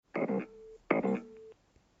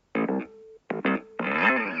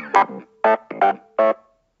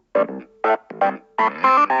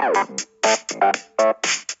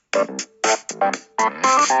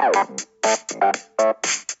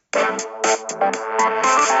Welcome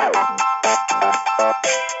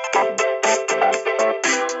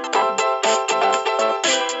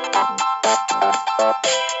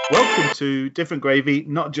to Different Gravy,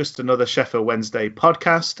 not just another Sheffield Wednesday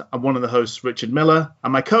podcast. I'm one of the hosts, Richard Miller,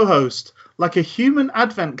 and my co-host, like a human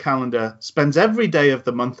advent calendar, spends every day of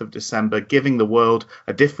the month of December giving the world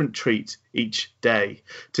a different treat each day.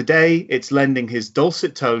 Today, it's lending his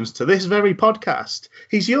dulcet tones to this very podcast.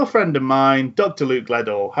 He's your friend and mine, Dr. Luke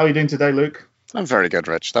Gledall. How are you doing today, Luke? I'm very good,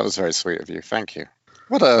 Rich. That was very sweet of you. Thank you.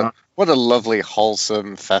 What a lovely,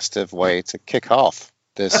 wholesome, festive way to kick off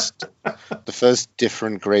the first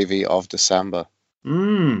Different Gravy of December.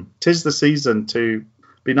 'Tis the season to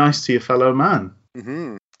be nice to your fellow man.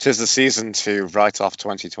 Mm-hmm. 'Tis the season to write off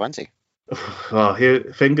 2020. Oh, here,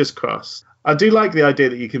 fingers crossed. I do like the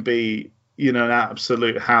idea that you can be, an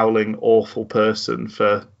absolute howling, awful person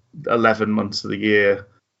for 11 months of the year.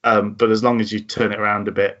 But as long as you turn it around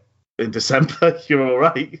a bit in December, you're all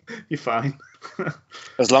right. You're fine.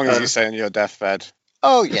 As long as you say on your deathbed,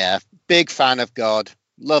 oh yeah, big fan of God.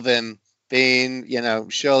 Love him.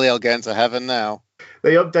 Surely I'll get into heaven now.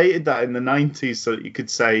 They updated that in the 90s so that you could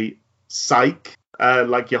say psych,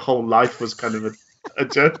 like your whole life was kind of a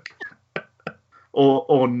joke.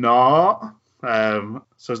 or not. So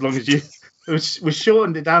as long as we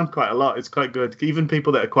shortened it down quite a lot, it's quite good. Even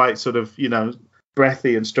people that are quite sort of,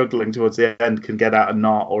 breathy and struggling towards the end can get out a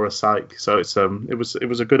not or a psych. So it was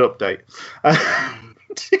a good update.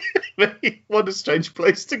 What a strange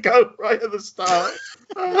place to go right at the start.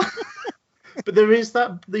 But there is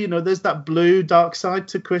that, there's that blue dark side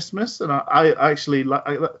to Christmas, and I actually like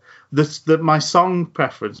my song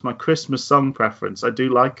preference, my Christmas song preference. I do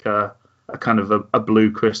like a kind of a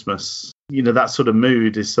blue Christmas. That sort of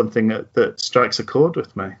mood is something that strikes a chord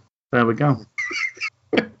with me. There we go.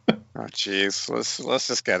 Oh, jeez. Let's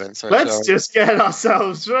just get into it. Let's just get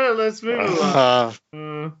ourselves right. Let's move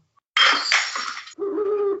along.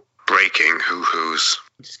 Breaking hoo-hoos.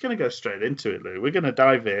 I'm just going to go straight into it, Lou. We're going to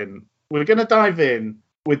dive in. We're going to dive in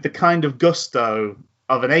with the kind of gusto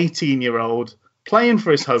of an 18-year-old playing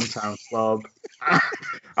for his hometown club.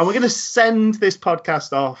 And we're going to send this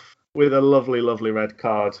podcast off with a lovely, lovely red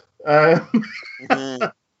card.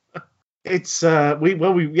 It's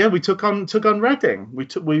we took on Reading.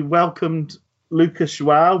 We welcomed Lucas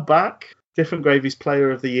João back, Different Gravy's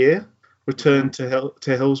Player of the Year, returned to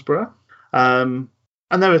Hillsborough. And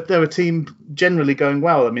they're a team generally going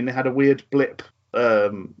well. I mean, they had a weird blip,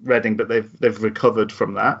 Reading, but they've recovered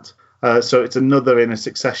from that. So it's another in a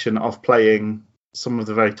succession of playing some of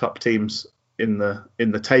the very top teams in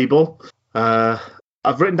the table.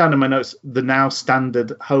 I've written down in my notes the now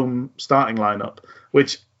standard home starting lineup,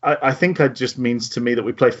 which I think that just means to me that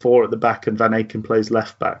we play 4 at the back and Van Aken plays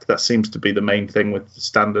left back. That seems to be the main thing with the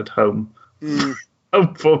standard home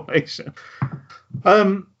formation.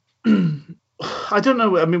 I don't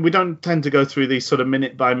know. I mean, we don't tend to go through these sort of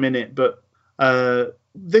minute by minute, but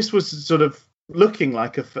this was sort of looking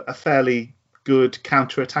like a fairly good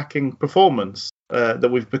counter-attacking performance that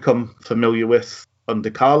we've become familiar with under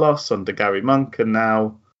Carlos, under Gary Monk, and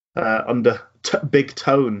now under Big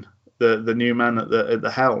Tone, the new man at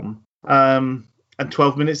the helm. And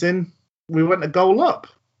 12 minutes in, we went a goal up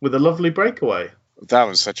with a lovely breakaway. That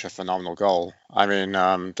was such a phenomenal goal. I mean,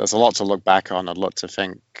 there's a lot to look back on, a lot to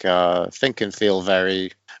think and feel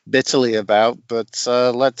very bitterly about. But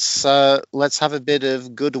let's have a bit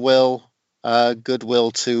of goodwill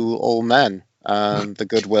to all men. The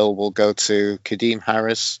goodwill will go to Kadeem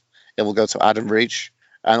Harris, it will go to Adam Reach,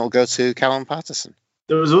 and it will go to Callum Patterson.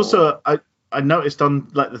 There was also I noticed on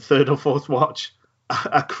like the third or fourth watch,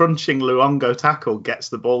 a crunching Luongo tackle gets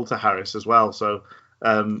the ball to Harris as well. So.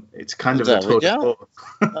 It's kind of a tour de force.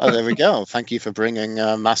 Oh, there we go. Thank you for bringing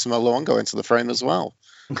Massimo Luongo into the frame as well.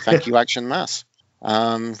 Thank you, Action Mass.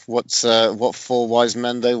 What 4 wise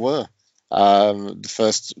men they were. The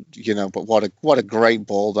first, but what a great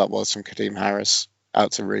ball that was from Kadeem Harris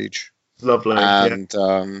out to Reach. Lovely. And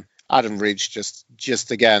Adam Reach just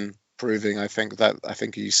again proving, I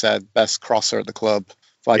think you said best crosser at the club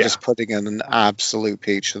by just putting in an absolute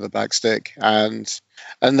peach to the back stick, and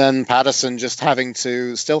then Patterson just having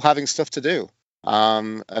stuff to do,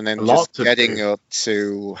 and then just getting up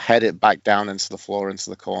to head it back down into the floor,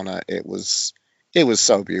 into the corner. It was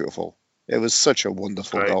so beautiful. It was such a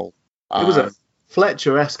wonderful goal. It was a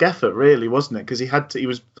Fletcher-esque effort, really, wasn't it? Because he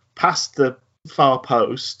was past the far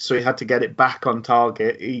post, so he had to get it back on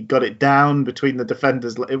target. He got it down between the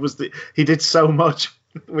defenders. He did so much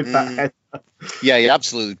with that head. Yeah, he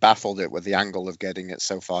absolutely baffled it with the angle of getting it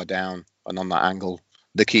so far down, and on that angle,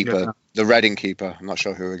 the keeper, the Reading keeper, I'm not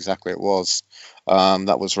sure who exactly it was,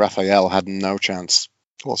 that was Raphael, had no chance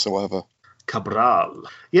whatsoever. Cabral.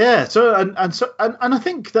 Yeah. So and I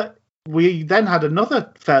think that we then had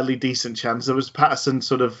another fairly decent chance. There was Patterson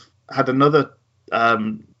sort of had another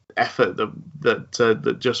effort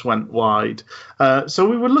that just went wide. So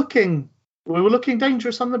we were looking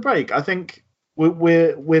dangerous on the break. I think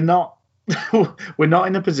we're not we're not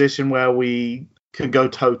in a position where we can go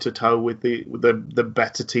toe to toe with the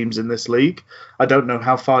better teams in this league. I don't know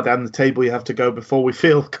how far down the table you have to go before we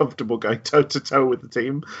feel comfortable going toe to toe with the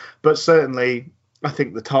team, but certainly I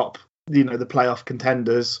think the top, the playoff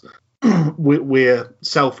contenders, we're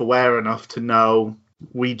self-aware enough to know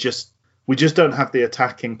we just don't have the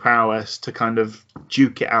attacking prowess to kind of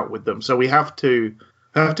duke it out with them. So we have to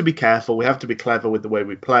be careful. We have to be clever with the way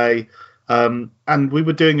we play. And we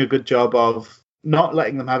were doing a good job of not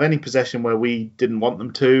letting them have any possession where we didn't want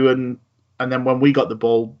them to, and then when we got the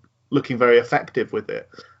ball, looking very effective with it.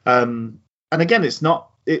 And again,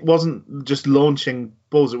 it wasn't just launching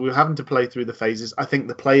balls. We were having to play through the phases. I think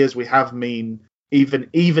the players we have mean, even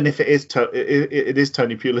if it is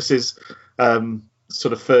Tony Pulis's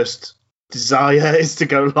sort of first desire is to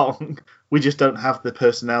go long, we just don't have the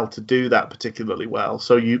personnel to do that particularly well.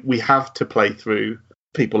 So we have to play through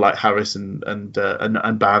people like Harris and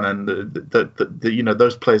Bannon.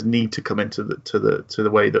 Those players need to come into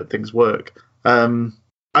the way that things work.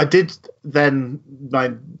 I did then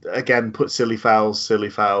again put silly fouls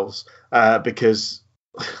because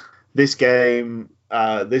this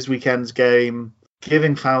weekend's game,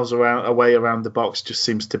 giving fouls away around the box just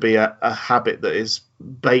seems to be a habit that is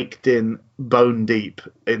baked in bone deep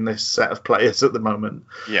in this set of players at the moment.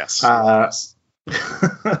 Yes.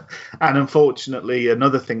 And unfortunately,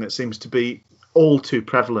 another thing that seems to be all too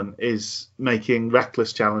prevalent is making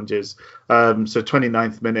reckless challenges. So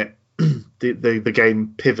 29th minute, the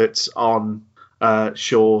game pivots on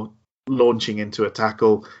Shaw launching into a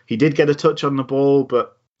tackle. He did get a touch on the ball,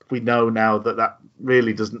 but we know now that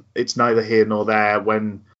really doesn't. It's neither here nor there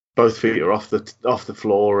when both feet are off the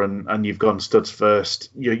floor and you've gone studs first.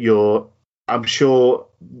 I'm sure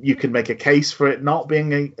you can make a case for it not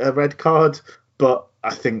being a red card, but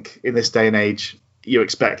I think in this day and age, you're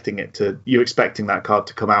expecting that card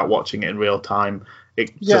to come out. Watching it in real time,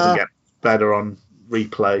 it doesn't get better on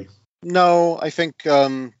replay. No, I think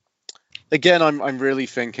again, I'm really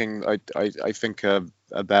thinking. I think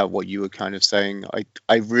about what you were kind of saying.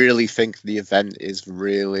 I really think the event is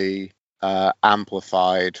really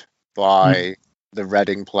amplified by the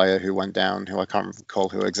Reading player who went down, who I can't recall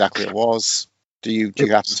who exactly it was. Do you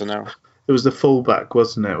happen to know? It was the fullback,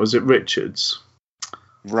 wasn't it? Was it Richards?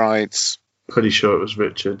 Right. Pretty sure it was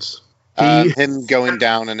Richards. Him going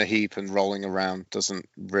down in a heap and rolling around doesn't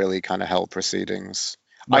really kind of help proceedings.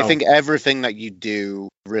 No. I think everything that you do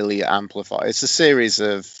really amplifies. It's a series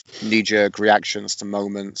of knee-jerk reactions to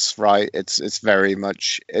moments, right? It's very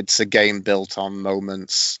much, it's a game built on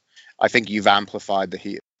moments. I think you've amplified the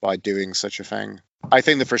heat by doing such a thing. I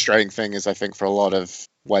think the frustrating thing is, I think for a lot of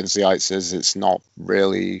Wednesdayites is it's not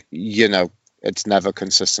really, it's never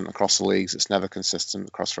consistent across the leagues. It's never consistent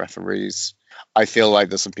across referees. I feel like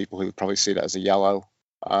there's some people who would probably see that as a yellow.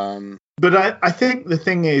 But I think the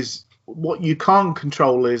thing is, what you can't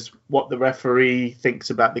control is what the referee thinks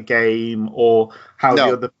about the game or how the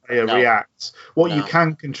other player reacts. What you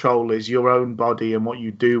can control is your own body and what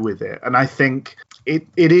you do with it. And I think it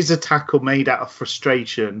is a tackle made out of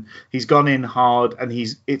frustration. He's gone in hard, and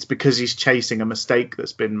it's because he's chasing a mistake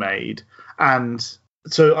that's been made. And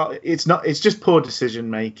so it's just poor decision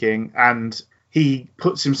making, and he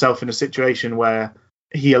puts himself in a situation where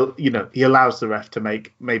he allows the ref to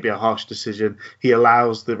make maybe a harsh decision. He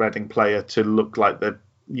allows the Reading player to look like they've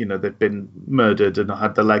been murdered and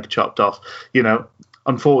had the leg chopped off.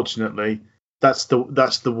 Unfortunately, that's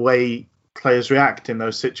the way players react in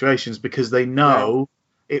those situations, because they know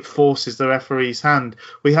it forces the referee's hand.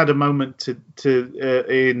 We had a moment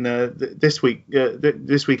in this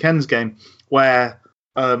weekend's game where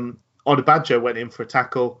Odubajo went in for a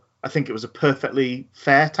tackle. I think it was a perfectly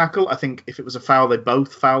fair tackle. I think if it was a foul, they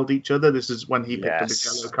both fouled each other. This is when he picked up his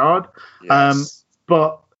yellow card. Yes.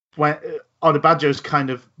 But when Odubajo's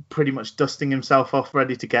kind of pretty much dusting himself off,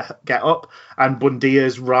 ready to get up, and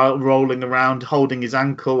Bundia's rolling around, holding his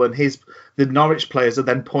ankle, and the Norwich players are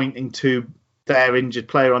then pointing to their injured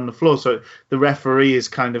player on the floor. So the referee is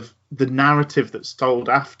kind of, the narrative that's told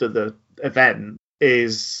after the event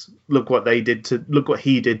is, look what he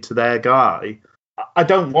did to their guy. I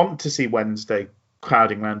don't want to see Wednesday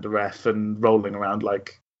crowding around the ref and rolling around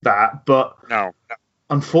like that, but no.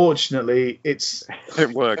 Unfortunately, it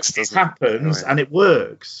works. It happens, and it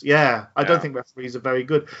works. Yeah, I don't think referees are very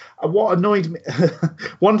good. What annoyed me,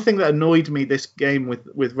 one thing that annoyed me this game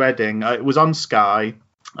with Reading, it was on Sky,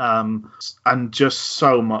 and just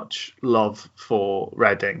so much love for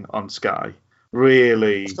Reading on Sky.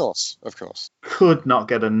 Really, of course, could not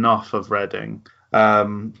get enough of Reading.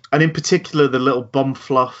 And in particular, the little bum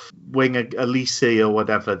fluff winger Elise or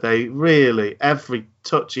whatever, they really, every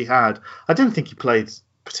touch he had, I didn't think he played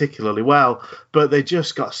particularly well, but they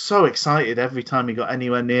just got so excited every time he got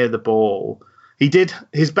anywhere near the ball. He did,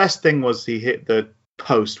 his best thing was he hit the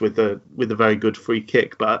post with a very good free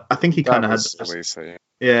kick, but I think he kind of had Elise,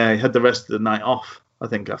 he had the rest of the night off, I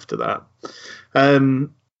think, after that.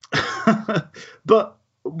 But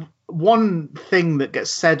one thing that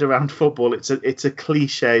gets said around football, it's a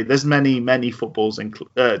cliche. There's many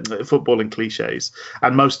footballing cliches,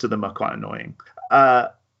 and most of them are quite annoying.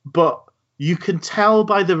 But you can tell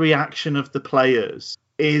by the reaction of the players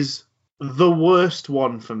is the worst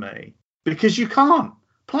one for me, because you can't.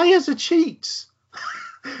 Players are cheats.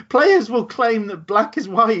 Players will claim that black is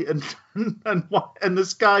white and the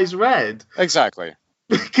sky's red. Exactly.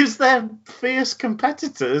 Because they're fierce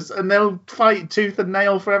competitors and they'll fight tooth and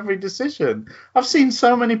nail for every decision. I've seen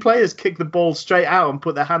so many players kick the ball straight out and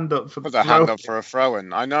put their hand up for a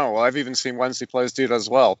throw-in. I know. Well, I've even seen Wednesday players do that as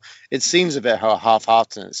well. It seems a bit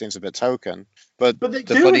half-hearted and it seems a bit token. But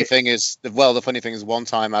the funny thing is, one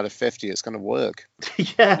time out of 50, it's going to work.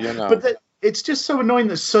 Yeah, you know? But it's just so annoying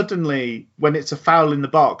that suddenly, when it's a foul in the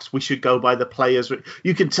box, we should go by the players.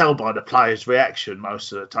 You can tell by the players' reaction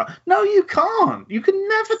most of the time. No, you can't. You can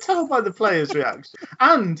never tell by the players' reaction.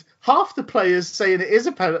 And half the players saying it is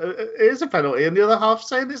a penalty, and the other half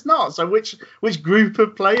saying it's not. So which group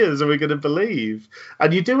of players are we going to believe?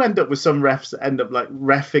 And you do end up with some refs that end up like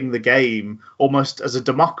reffing the game almost as a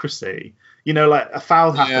democracy. You know, like a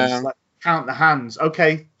foul happens, like count the hands.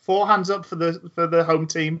 Okay. 4 hands up for the home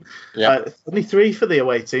team, only 3 for the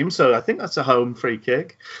away team. So I think that's a home free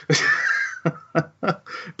kick. But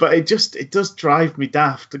it does drive me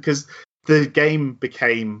daft, because the game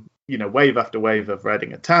became, wave after wave of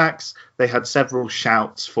Reading attacks. They had several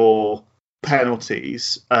shouts for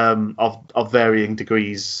penalties of varying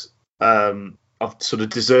degrees of sort of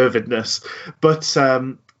deservedness,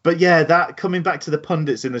 But yeah, that coming back to the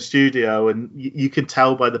pundits in the studio, and you can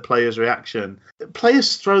tell by the players' reaction.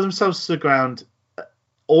 Players throw themselves to the ground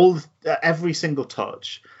every single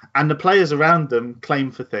touch, and the players around them claim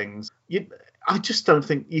for things. I just don't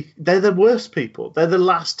think they're the worst people. They're the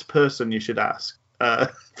last person you should ask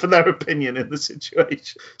for their opinion in the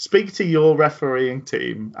situation. Speak to your refereeing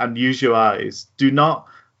team and use your eyes. Do not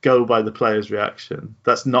go by the players' reaction.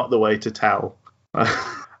 That's not the way to tell.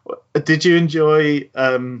 Did you enjoy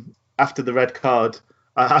after the red card?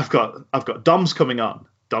 I've got Dom's coming on.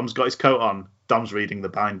 Dom's got his coat on. Dom's reading the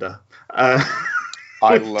binder. I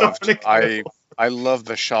love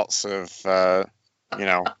the shots of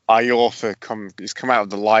Iorfa he's come out of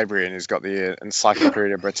the library and he's got the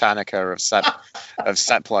Encyclopedia Britannica of set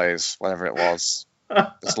plays, whatever it was.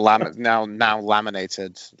 It's now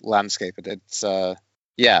laminated landscape. It's that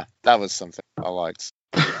was something I liked.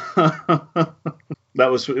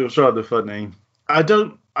 It was rather funny. I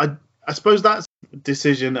suppose that's a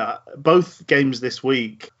decision. Both games this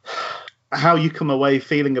week, how you come away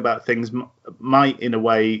feeling about things might, in a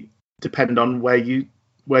way, depend on where you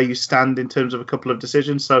stand in terms of a couple of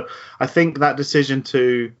decisions. So I think that decision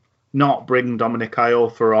to not bring Dominic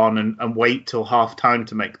Iorfa on and wait till half time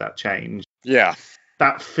to make that change. Yeah,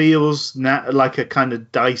 that feels like a kind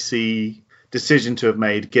of dicey decision to have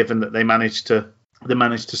made, given that they managed to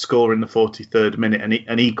score in the 43rd minute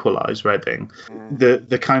and equalise Reading.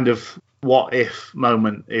 The kind of what if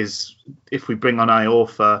moment is, if we bring on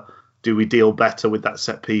Iorfa, do we deal better with that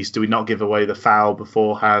set piece? Do we not give away the foul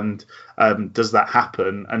beforehand? Does that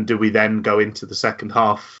happen? And do we then go into the second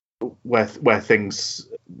half where things?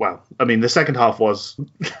 Well, I mean, the second half was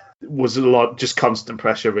a lot just constant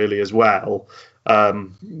pressure really as well.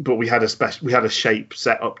 But we had a shape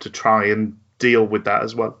set up to try and deal with that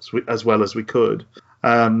as well as we could.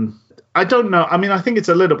 I don't know. I mean, I think it's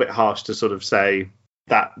a little bit harsh to sort of say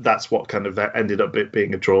that that's what kind of ended up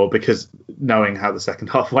being a draw, because knowing how the second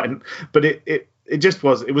half went, but it just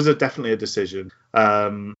was. It was definitely a decision.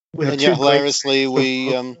 Yet hilariously,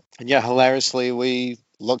 we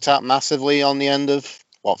looked out massively on the end of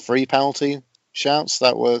 3 penalty shouts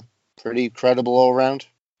that were pretty credible all around.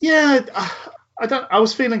 Yeah, I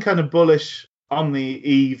was feeling kind of bullish on the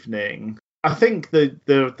evening. I think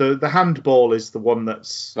the handball is the one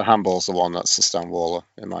that's... The handball's the one that's the Stonewall,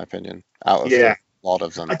 in my opinion, out of a lot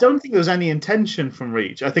of them. I don't think there was any intention from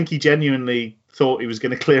Reach. I think he genuinely thought he was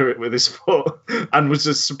going to clear it with his foot and was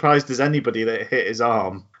as surprised as anybody that it hit his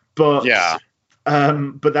arm. But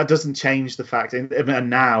but that doesn't change the fact, and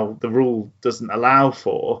now the rule doesn't allow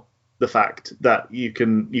for the fact that you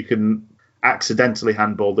can accidentally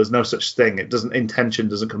handball. There's no such thing. Intention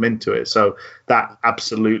doesn't come into it. So that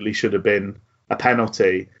absolutely should have been a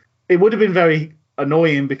penalty. It would have been very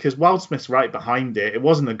annoying because Wildsmith's right behind it. It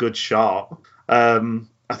wasn't a good shot.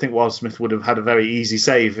 I think Wildsmith would have had a very easy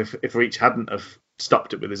save if Reach hadn't have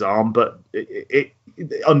stopped it with his arm, but it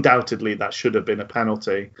undoubtedly that should have been a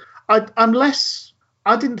penalty. I think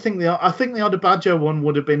the Odubajo one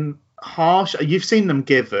would have been harsh. You've seen them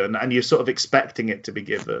given, and you're sort of expecting it to be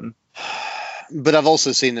given. But I've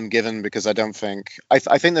also seen them given because I don't think... I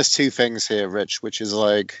think there's two things here, Rich, which is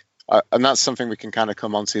like... and that's something we can kind of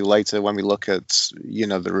come onto later when we look at,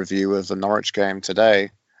 the review of the Norwich game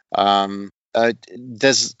today.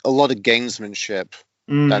 There's a lot of gamesmanship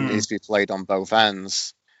that needs to be played on both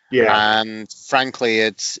ends. Yeah. And frankly,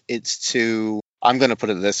 it's too... I'm going to put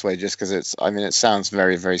it this way just because it sounds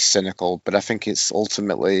very, very cynical, but I think it's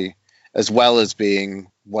ultimately, as well as being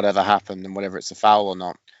whatever happened and whether it's a foul or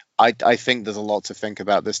not, I think there's a lot to think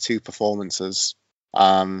about. There's two performances.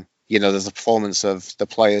 There's the performance of the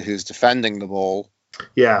player who's defending the ball.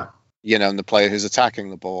 Yeah. And the player who's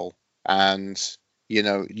attacking the ball. And,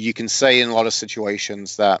 you can say in a lot of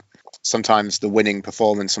situations that sometimes the winning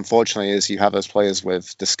performance, unfortunately, is you have those players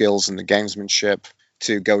with the skills and the gamesmanship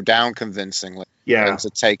to go down convincingly and to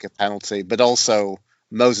take a penalty. But also,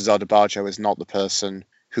 Moses Odubajo is not the person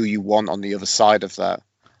who you want on the other side of that.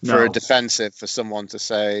 No. For a defensive, for someone to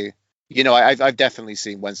say, I've definitely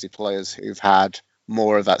seen Wednesday players who've had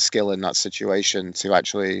more of that skill in that situation to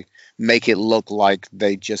actually make it look like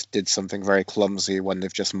they just did something very clumsy when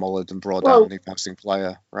they've just mullered and brought down the opposing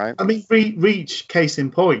player, right? I mean, Reach, case in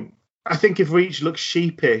point. I think if Reach looks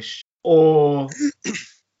sheepish or,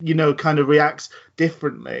 kind of reacts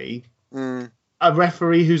differently, a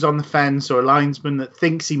referee who's on the fence or a linesman that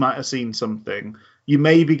thinks he might have seen something, you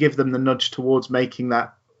maybe give them the nudge towards making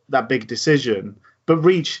that big decision. But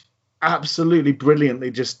Reach absolutely brilliantly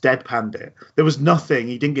just deadpanned it. There was nothing.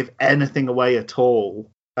 He didn't give anything away at all.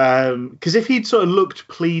 Because if he'd sort of looked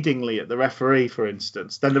pleadingly at the referee, for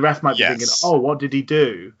instance, then the ref might be thinking, oh, what did he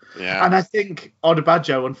do? Yeah. And I think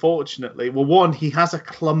Odubajo, unfortunately, one, he has a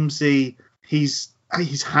clumsy... He's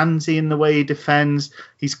handsy in the way he defends.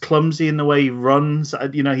 He's clumsy in the way he runs.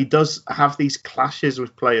 He does have these clashes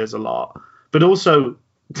with players a lot. But also...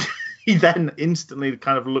 he then instantly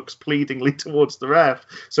kind of looks pleadingly towards the ref.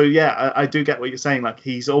 So yeah, I do get what you're saying. Like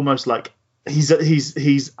he's almost like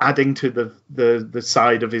he's adding to the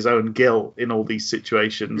side of his own guilt in all these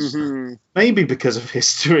situations. Mm-hmm. Maybe because of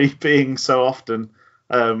history being so often,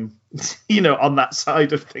 on that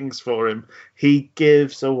side of things for him. He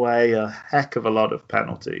gives away a heck of a lot of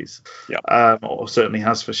penalties. Yeah. Or certainly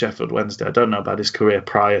has for Sheffield Wednesday. I don't know about his career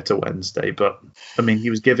prior to Wednesday, but I mean, he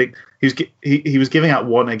was giving out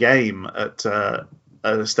one a game at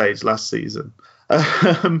a stage last season.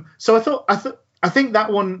 So I think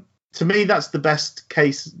that one, to me, that's the best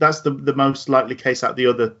case. That's the most likely case out of the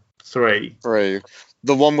other three. Right.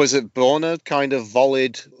 The one was it Borna kind of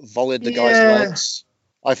volleyed the guy's legs.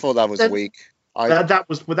 I thought that was weak. That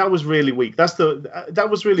was really weak. That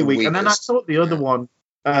was really weak. And then I thought the other one,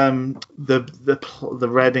 the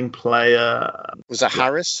Reading player, was that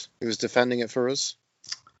Harris who was defending it for us?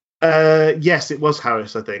 Yes, it was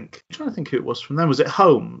Harris. I think. I'm trying to think who it was from them. Was it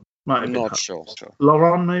Home? Might have been not sure.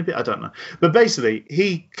 Laurent, maybe, I don't know. But basically,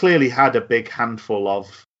 he clearly had a big handful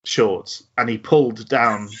of shorts, and he pulled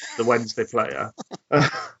down the Wednesday player.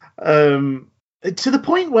 To the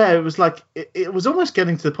point where it was like it was almost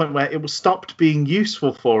getting to the point where it was stopped being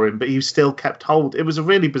useful for him, but he still kept hold. It was a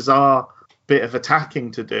really bizarre bit of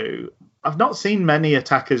attacking to do. I've not seen many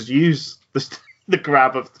attackers use the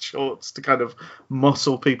grab of the shorts to kind of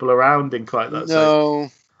muscle people around in quite that way.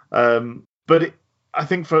 But I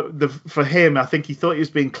think for him, I think he thought he was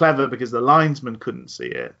being clever because the linesman couldn't see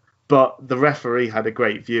it, but the referee had a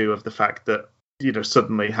great view of the fact that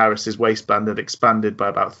suddenly Harris's waistband had expanded by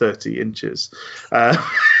about 30 inches.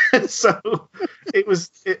 So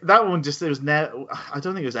that one just, I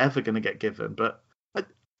don't think it was ever going to get given, but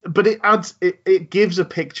it gives a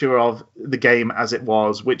picture of the game as it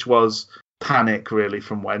was, which was panic really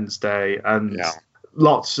from Wednesday and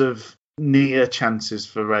lots of near chances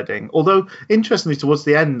for Reading. Although, interestingly, towards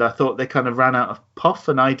the end, I thought they kind of ran out of puff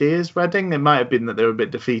and ideas, Reading. It might have been that they were a bit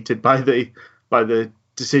defeated by the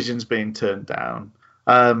decisions being turned down.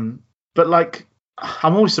 But like,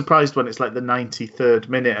 I'm always surprised when it's like the 93rd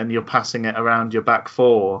minute and you're passing it around your back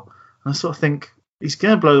four. And I sort of think, he's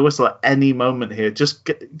going to blow the whistle at any moment here. Do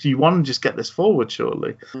you want to just get this forward,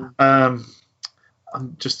 surely?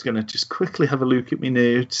 I'm just going to quickly have a look at my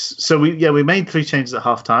notes. So we made 3 changes at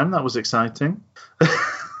half time. That was exciting.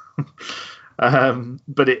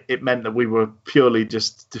 But it meant that we were purely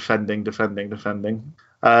just defending.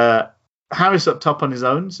 Harris up top on his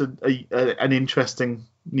own is an interesting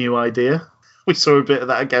new idea. We saw a bit of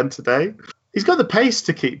that again today. He's got the pace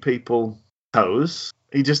to keep people toes.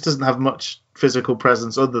 He just doesn't have much physical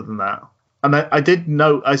presence other than that. And I did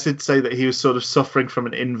say that he was sort of suffering from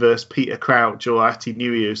an inverse Peter Crouch or Ati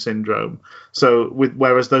Nuhiu syndrome. So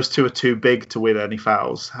whereas those two are too big to win any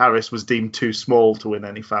fouls, Harris was deemed too small to win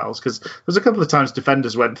any fouls. Because there's a couple of times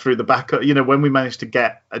defenders went through the back. When we managed to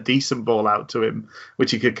get a decent ball out to him, which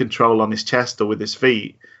he could control on his chest or with his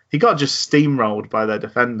feet, he got just steamrolled by their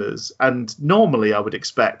defenders. And normally I would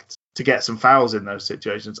expect to get some fouls in those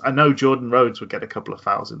situations. I know Jordan Rhodes would get a couple of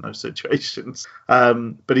fouls in those situations,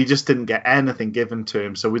 but he just didn't get anything given to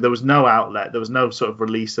him. So there was no outlet. There was no sort of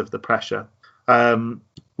release of the pressure.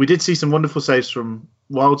 We did see some wonderful saves from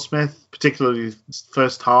Wildsmith, particularly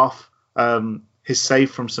first half. His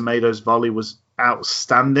save from Semedo's volley was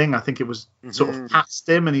outstanding. I think it was sort of past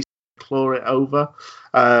him and he claw it over.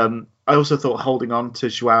 I also thought holding on to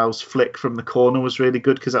Joao's flick from the corner was really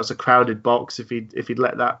good because that was a crowded box. If he'd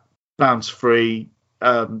let that bounce free,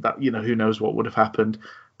 that who knows what would have happened.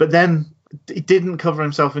 But then he didn't cover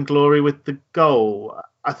himself in glory with the goal.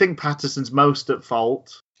 I think Patterson's most at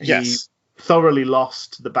fault. Yes. He thoroughly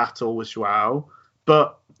lost the battle with Joao,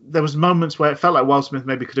 but there was moments where it felt like Wildsmith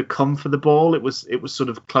maybe could have come for the ball. It was sort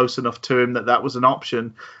of close enough to him that was an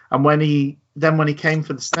option. And when he came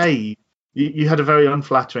for the save, you had a very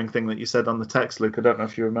unflattering thing that you said on the text, Luke. I don't know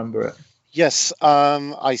if you remember it. Yes,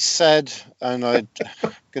 I said, and I'm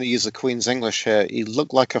going to use the Queen's English here, he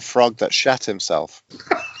looked like a frog that shat himself.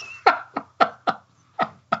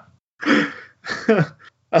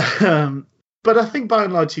 But I think by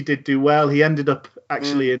and large he did do well. He ended up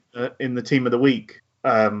actually in the team of the week.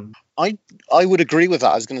 I would agree with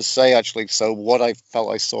that. I was going to say, actually, so what I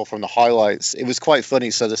felt I saw from the highlights, it was quite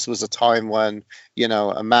funny. So this was a time when,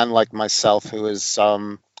 a man like myself who is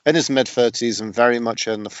in his mid-30s and very much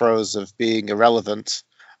in the throes of being irrelevant,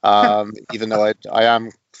 even though I am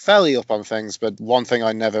fairly up on things, but one thing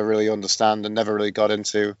I never really understand and never really got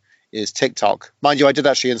into is TikTok. Mind you, I did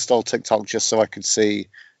actually install TikTok just so I could see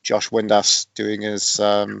Josh Windass doing his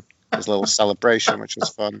little celebration, which was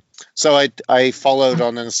fun. So I followed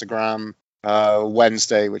on Instagram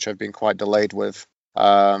Wednesday, which I've been quite delayed with.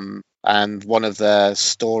 And one of their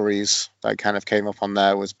stories that kind of came up on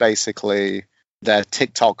there was basically their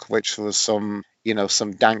TikTok, which was some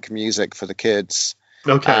dank music for the kids.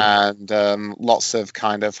 Okay. And lots of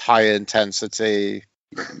kind of high intensity,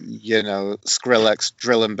 Skrillex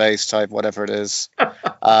drill and bass type, whatever it is,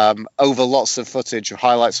 over lots of footage of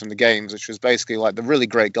highlights from the games, which was basically like the really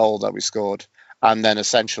great goal that we scored. And then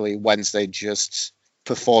essentially Wednesday just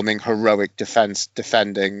performing heroic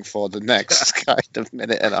defending for the next kind of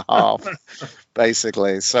minute and a half,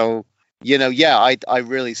 basically. So, I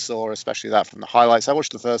really saw especially that from the highlights. I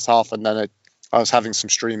watched the first half and then I was having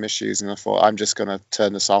some stream issues and I thought I'm just going to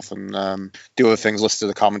turn this off and do other things, listen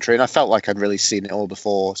to the commentary. And I felt like I'd really seen it all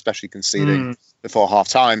before, especially conceding before half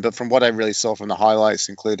time. But from what I really saw from the highlights,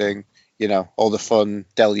 including, all the fun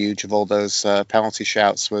deluge of all those penalty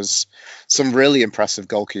shouts, was some really impressive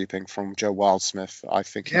goalkeeping from Joe Wildsmith. I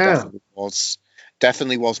think he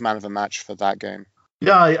definitely was man of the match for that game.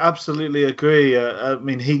 Yeah, I absolutely agree. I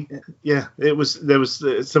mean, there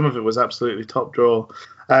was some of it was absolutely top draw.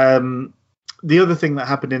 The other thing that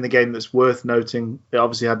happened in the game that's worth noting, it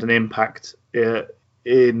obviously had an impact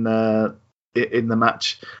in the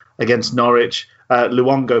match against Norwich.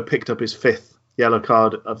 Luongo picked up his 5th yellow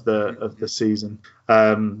card of the season,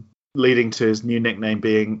 leading to his new nickname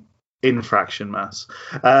being Infraction Mass.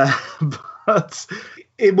 But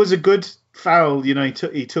it was a good foul.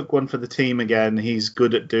 He took one for the team again. He's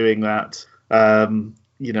good at doing that. A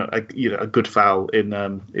good foul in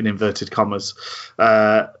inverted commas.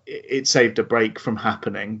 It saved a break from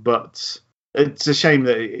happening, but it's a shame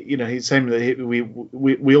that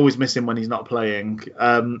we always miss him when he's not playing.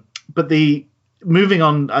 But moving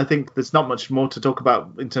on, I think there's not much more to talk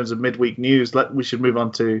about in terms of midweek news. We should move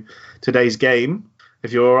on to today's game,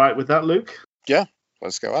 if you're all right with that, Luke. Yeah,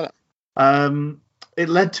 let's go at it. It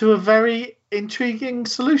led to a very intriguing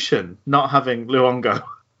solution, not having Luongo.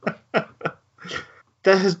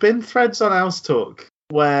 There has been threads on Owls Talk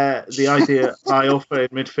where the idea Iorfa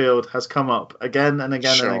in midfield has come up again and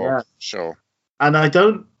again and again. Sure. And I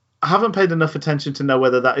haven't paid enough attention to know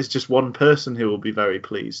whether that is just one person who will be very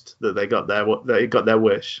pleased that they got their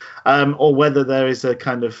wish, or whether there is a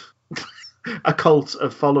kind of a cult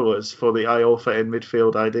of followers for the Iorfa in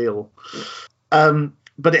midfield ideal.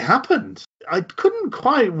 But it happened. I couldn't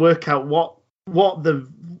quite work out what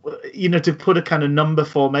to put a kind of number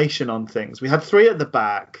formation on things. We had 3 at the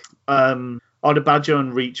back. Odebajo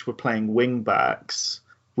and Reach were playing wing backs.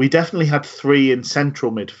 We definitely had 3 in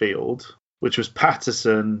central midfield, which was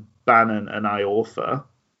Patterson, Bannon, and Iorfa.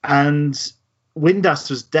 And Windass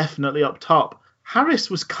was definitely up top. Harris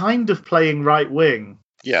was kind of playing right wing.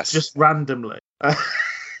 Yes. Just randomly.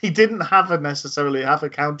 He didn't necessarily have a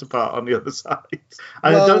counterpart on the other side.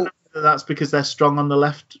 I don't know whether that's because they're strong on the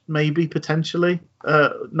left, maybe, potentially,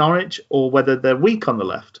 Norwich, or whether they're weak on the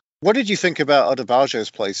left. What did you think about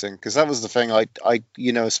Adebayo's placing? Because that was the thing, I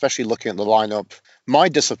especially looking at the lineup, my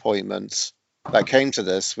disappointment that came to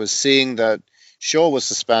this was seeing that Shaw was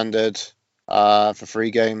suspended for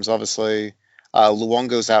 3 games, obviously.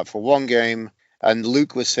 Luongo's out for 1 game. And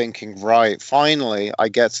Luke was thinking, right, finally, I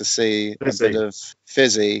get to see a bit of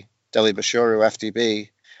Fizzy, Deli Bashuru, FDB,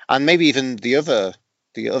 and maybe even the other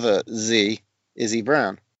Z, Izzy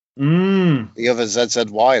Brown. The other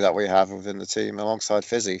ZZY that we have within the team alongside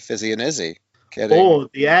Fizzy and Izzy. Kidding. Or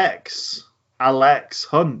the X, Alex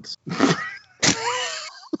Hunt.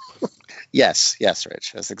 Yes,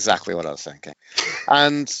 Rich. That's exactly what I was thinking.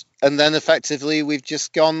 And then effectively we've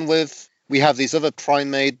just gone with, we have these other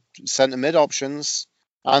prime-made centre mid options,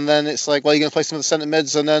 and then it's like, well, you're going to play some of the centre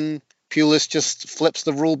mids, and then Pulis just flips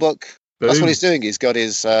the rule book. Boom. That's what he's doing. He's got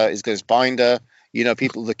his binder.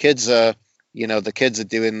 The kids are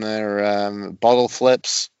doing their bottle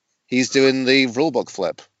flips. He's doing the rule book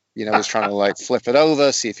flip. He's trying to flip it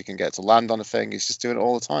over, see if he can get to land on a thing. He's just doing it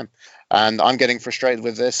all the time. And I'm getting frustrated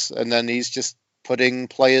with this, and then he's just putting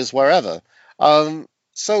players wherever.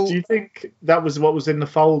 So do you think that was what was in the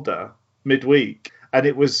folder midweek, and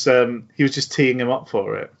it was he was just teeing him up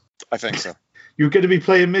for it? I think so. You're going to be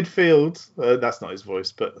playing midfield. That's not his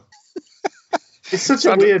voice, but it's such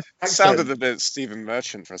a weird accent. Sounded a bit Stephen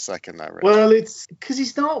Merchant for a second there, Rich. Well, it's because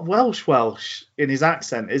he's not Welsh in his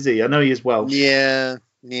accent, is he? I know he is Welsh. Yeah,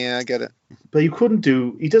 I get it. But you couldn't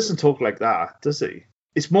do. He doesn't talk like that, does he?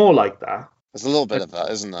 It's more like that. There's a little bit of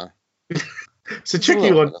that, isn't there? It's a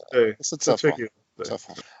tricky one to do. It's a tough one.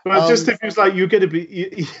 Well, just if he was like, you're going to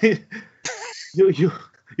be,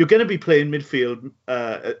 you're going to be playing midfield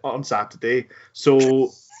on Saturday,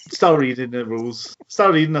 so start reading the rules.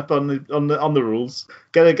 Start reading up on the rules.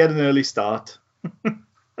 Get an early start.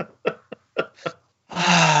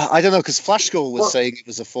 I don't know, because Flashscore was saying it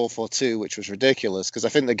was a 4-4-2, which was ridiculous. Because I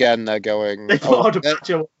think again they're going. They put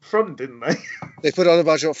Odebajo up front, didn't they? They put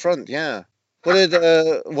Odebajo up front, yeah. What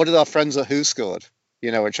did our friends at Who Scored?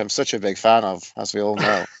 Which I'm such a big fan of, as we all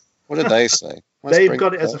know. What did they say? They've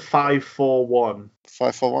got it as a 5-4-1.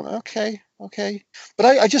 5-4-1. Okay. But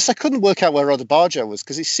I couldn't work out where Odebajo was,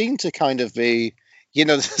 because he seemed to kind of be,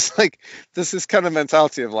 there's this kind of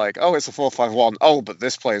mentality of it's a 4-5-1. Oh, but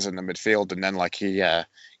this player's in the midfield, and then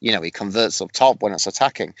he converts up top when it's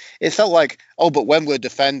attacking. It felt like, but when we're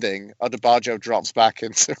defending, Odebajo drops back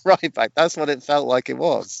into right back. That's what it felt like it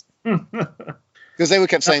was. Because they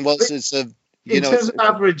kept saying, well, it's a in terms of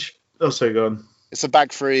average. Oh, sorry, go on. It's a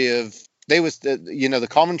back three of the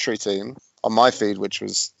commentary team on my feed, which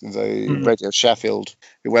was the Radio Sheffield,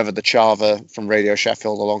 whoever the Chava from Radio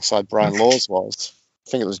Sheffield alongside Brian Laws was.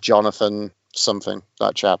 I think it was Jonathan something,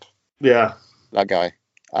 that chap. Yeah, that guy.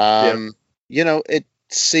 It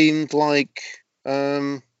seemed like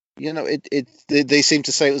they seemed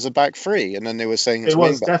to say it was a back three, and then they were saying it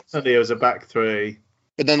was a back three.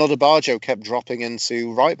 But then Odebajo kept dropping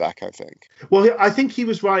into right back, I think. Well, I think he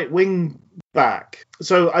was right wing back.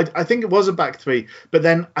 So I think it was a back three. But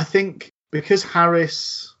then I think because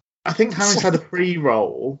Harris had a free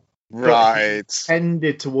roll. Right.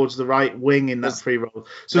 Tended towards the right wing in that free roll.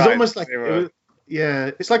 So it's almost like,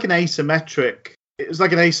 it's like an asymmetric. It was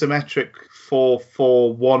like an asymmetric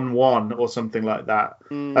 4-4-1-1 or something like that.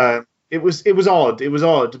 It was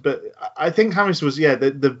odd, but I think Harris was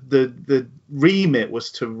the remit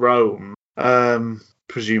was to roam,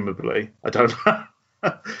 presumably. I don't know.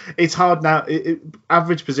 It's hard now.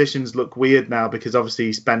 Average positions look weird now because obviously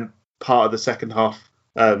he spent part of the second half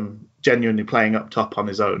genuinely playing up top on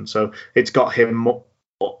his own, so it's got him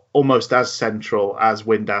almost as central as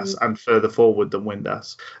Windass and further forward than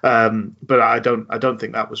Windass. But I don't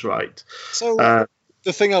think that was right. So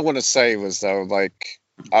the thing I want to say was though, it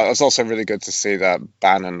was also really good to see that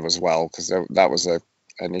Bannon was well, because that was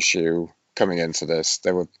an issue coming into this.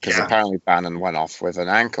 Because apparently Bannon went off with an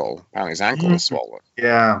ankle. Apparently his ankle was swollen.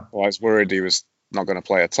 Yeah. Well, I was worried he was not going to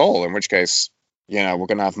play at all. In which case, we're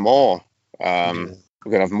going to have more. We're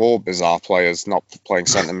going to have more bizarre players not playing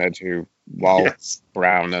centre mid while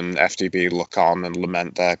Brown and FDB look on and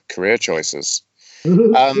lament their career choices.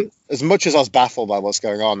 As much as I was baffled by what's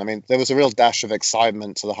going on, I mean, there was a real dash of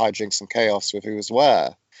excitement to the hijinks and chaos with who was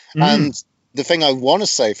where. And the thing I want to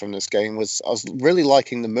say from this game was I was really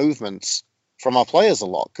liking the movements from our players a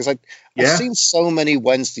lot, because I've seen so many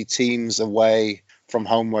Wednesday teams away from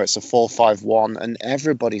home where it's a 4-5-1 and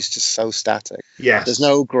everybody's just so static. Yes. There's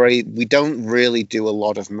no we don't really do a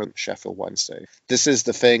lot of Sheffield Wednesday. This is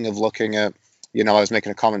the thing of looking at, I was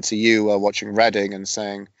making a comment to you watching Reading and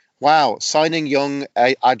saying, wow, signing young,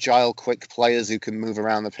 agile, quick players who can move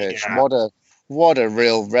around the pitch. Yeah. What a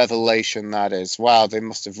real revelation that is. Wow, they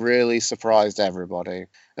must have really surprised everybody.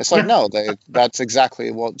 It's like, no, that's exactly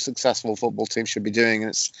what successful football teams should be doing.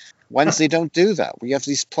 And it's Wednesday don't do that. We have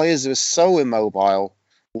these players who are so immobile,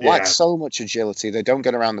 lack so much agility, they don't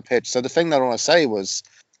get around the pitch. So the thing that I want to say was,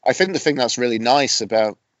 I think the thing that's really nice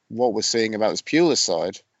about what we're seeing about this Pulis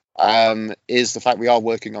side is the fact we are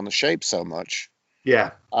working on the shape so much.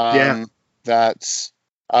 Yeah. That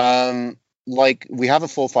like we have a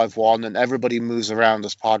 4-5-1 and everybody moves around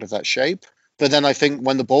as part of that shape. But then I think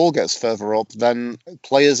when the ball gets further up, then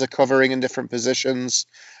players are covering in different positions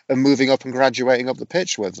and moving up and graduating up the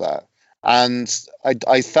pitch with that. And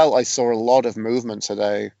I felt I saw a lot of movement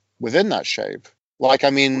today within that shape. Like, I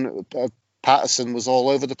mean, Patterson was all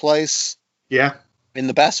over the place. Yeah. In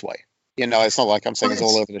the best way. It's not like I'm saying he's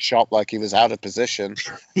all over the shop like he was out of position.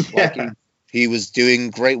 Yeah. Like he was doing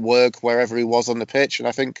great work wherever he was on the pitch. And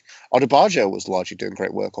I think Odubajo was largely doing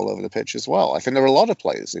great work all over the pitch as well. I think there were a lot of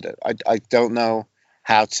players who did. I don't know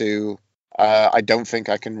how to... I don't think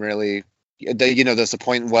I can really... there's a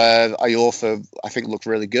point where Iorfa, I think, looked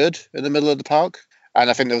really good in the middle of the park. And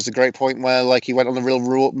I think there was a great point where he went on a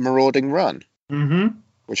real marauding run. Mm-hmm.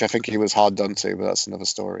 Which I think he was hard done to, but that's another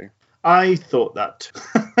story. I thought that.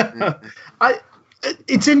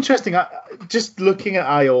 It's interesting. Just looking at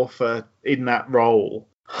Iorfa in that role,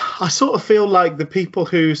 I sort of feel like the people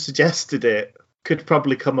who suggested it could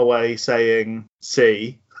probably come away saying,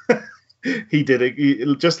 see, he did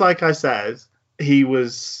it. Just like I said, he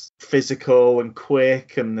was physical and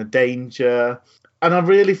quick and the danger. And I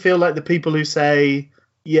really feel like the people who say,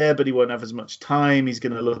 yeah, but he won't have as much time, he's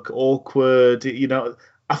going to look awkward,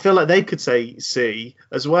 I feel like they could say see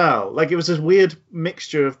as well. Like, it was a weird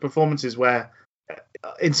mixture of performances where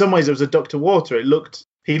in some ways it was a duck to water.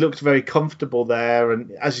 He looked very comfortable there,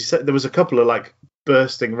 and as you said, there was a couple of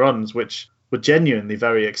bursting runs which were genuinely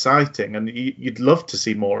very exciting, and you'd love to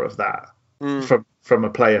see more of that from a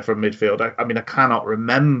player from midfield. I mean, I cannot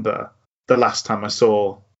remember the last time I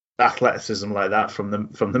saw athleticism like that from the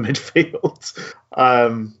midfield. I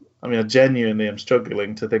mean, I genuinely am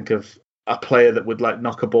struggling to think of a player that would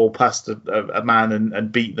knock a ball past a man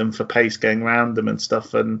and beat them for pace going around them and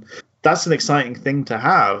stuff. And that's an exciting thing to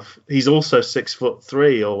have. He's also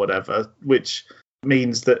 6'3" or whatever, which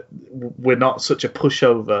means that we're not such a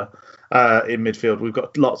pushover in midfield. We've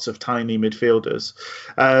got lots of tiny midfielders.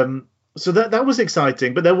 So that was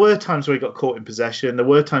exciting. But there were times where he got caught in possession. There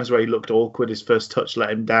were times where he looked awkward. His first touch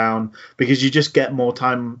let him down, because you just get more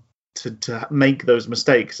time to make those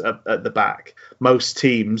mistakes at the back. Most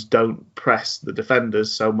teams don't press the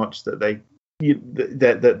defenders so much that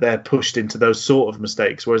they're pushed into those sort of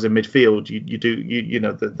mistakes, whereas in midfield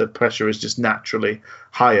the pressure is just naturally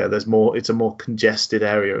higher. There's more, it's a more congested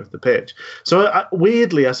area of the pitch. So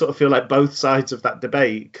weirdly, I sort of feel like both sides of that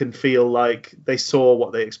debate can feel like they saw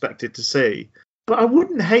what they expected to see, but I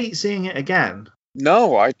wouldn't hate seeing it again.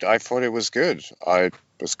 No, I thought it was good. I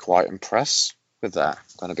was quite impressed with that,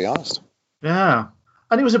 I'm going to be honest. Yeah.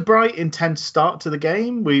 And it was a bright, intense start to the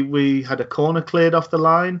game. We had a corner cleared off the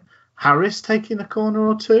line. Harris taking a corner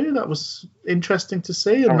or two. That was interesting to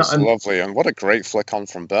see. That was lovely. And what a great flick on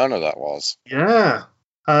from Burner that was. Yeah.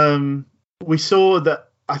 We saw that,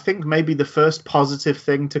 I think, maybe the first positive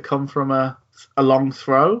thing to come from a long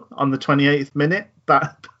throw on the 28th minute.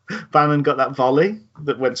 Bannon got that volley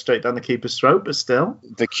that went straight down the keeper's throat, but still.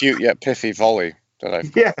 The cute yet pithy volley.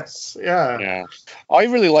 Yes, yeah. I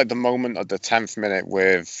really like the moment at the 10th minute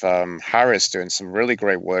with Harris doing some really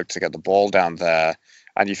great work to get the ball down there,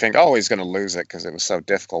 and you think, oh, he's going to lose it because it was so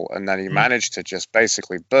difficult, and then he managed to just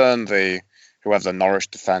basically burn whoever the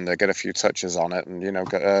Norwich defender, get a few touches on it, and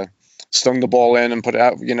stung the ball in and put it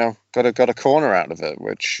out. Got a corner out of it,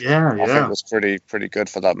 which I think was pretty good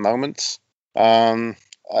for that moment. I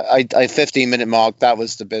 15-minute mark, that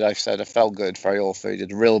was the bit I said I felt good for Iorfa. He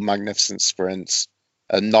did real magnificent sprints.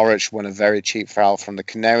 Norwich won a very cheap foul from the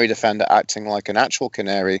Canary defender, acting like an actual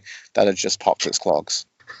canary that had just popped its clogs.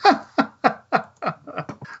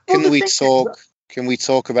 Can we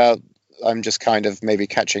talk about, I'm just kind of maybe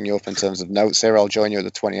catching you up in terms of notes here. I'll join you at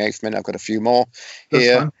the 28th minute. I've got a few more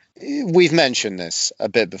here. we've mentioned this a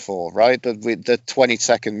bit before, right? But with the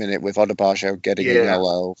 22nd minute with Odebajo getting a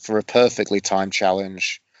yellow for a perfectly timed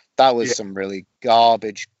challenge, that was some really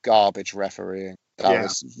garbage refereeing. That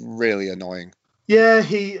was really annoying. Yeah,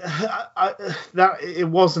 it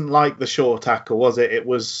wasn't like the short tackle, was it?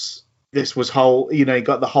 This was whole. He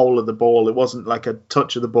got the whole of the ball. It wasn't like a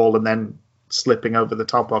touch of the ball and then slipping over the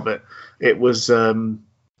top of it. It was there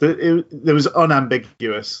was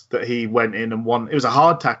unambiguous that he went in and won. It was a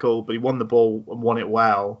hard tackle, but he won the ball and won it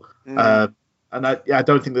well. And I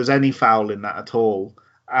don't think there's any foul in that at all.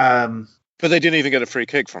 But they didn't even get a free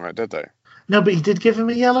kick from it, did they? No, but he did give him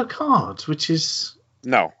a yellow card, which is...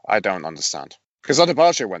 No, I don't understand. Because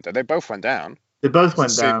Odebajo went there. They both went down. They both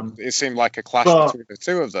went down. It seemed like a clash between the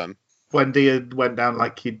two of them. When Dia went down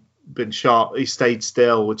like he'd been shot, he stayed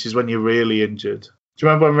still, which is when you're really injured. Do you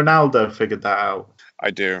remember when Ronaldo figured that out? I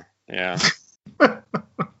do, yeah.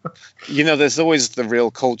 There's always the real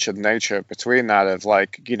cultured nature between that of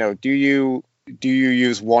like, do you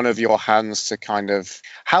use one of your hands to kind of...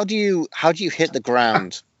 How do you hit the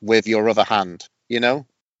ground with your other hand, how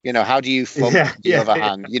do you thump the other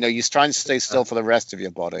hand? You try and stay still for the rest of your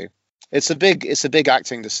body. It's a big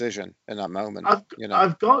acting decision in that moment.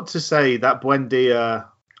 I've got to say that Buendia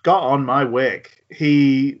got on my wick.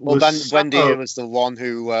 Buendia was the one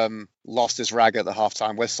who lost his rag at the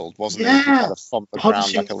halftime whistle, wasn't he? He kind of thumped the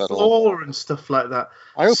ground like a little floor and stuff like that.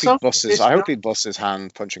 I hope he busts his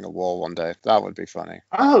hand punching a wall one day. That would be funny.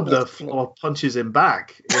 I hope the floor punches him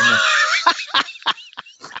back.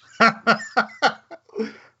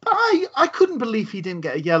 I couldn't believe he didn't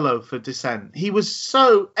get a yellow for dissent. He was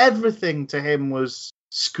everything to him was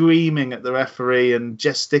screaming at the referee and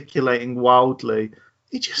gesticulating wildly.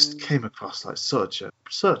 He just came across like such a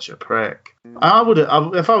prick. I would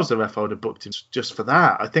have, if I was the ref, I would have booked him just for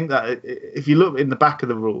that. I think that if you look in the back of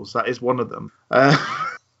the rules, that is one of them.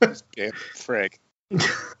 Yeah, prick.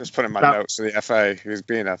 Just put in my notes to the FA. Who's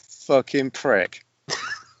being a fucking prick.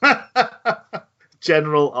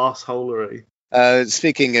 General arseholery.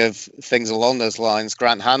 Speaking of things along those lines,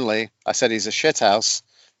 Grant Hanley, I said he's a shithouse,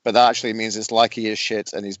 but that actually means it's like he is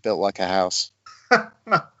shit and he's built like a house.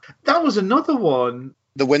 That was another one.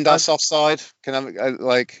 The Windass offside, can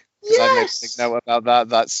I Yes! I made a big note about that.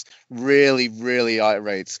 That's really, really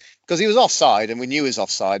irate. Because he was offside, and we knew he was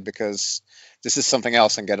offside because this is something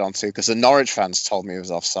else I can get onto, because the Norwich fans told me he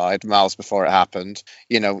was offside miles before it happened.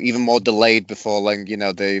 Even more delayed before,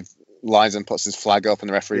 the linesman puts his flag up and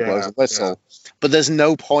the referee blows a whistle. Yeah. But there's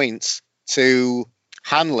no point to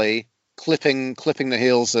Hanley clipping the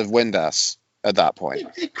heels of Windass at that point.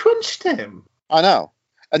 It crunched him. I know.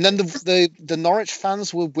 And then the Norwich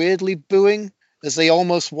fans were weirdly booing as they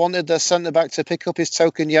almost wanted their centre-back to pick up his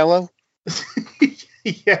token yellow.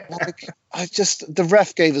 Yeah. The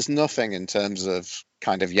ref gave us nothing in terms of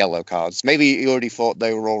kind of yellow cards. Maybe he already thought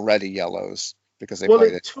they were already yellows because they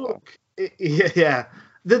played it. It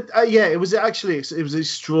was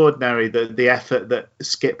extraordinary the effort that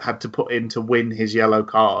Skip had to put in to win his yellow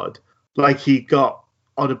card. Like he got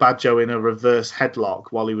Odebajo in a reverse headlock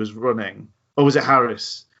while he was running. Or was it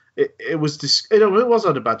Harris? It was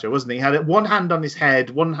Odebajo, wasn't he? He had one hand on his head,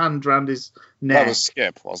 one hand around his neck. That was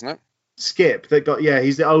Skip, wasn't it? Skip that got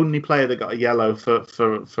he's the only player that got a yellow for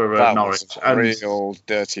Norwich. Was a real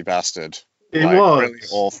dirty bastard. It was a really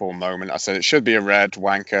awful moment. I said it should be a red,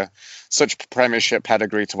 wanker. Such Premiership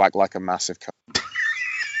pedigree to act like a massive cunt.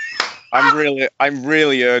 I'm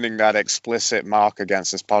really earning that explicit mark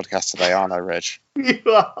against this podcast today, aren't I, Rich? You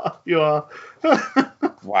are.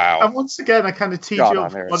 Wow. And once again, I kind of teed you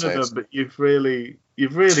up one of them, but you've really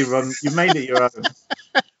made it your own.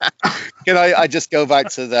 Can I just go back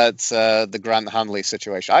to that the Grant Hanley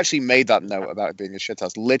situation? I actually made that note about it being a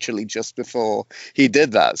shithouse literally just before he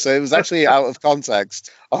did that. So it was actually out of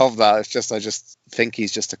context of that. It's just I just think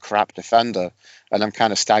he's just a crap defender, and I'm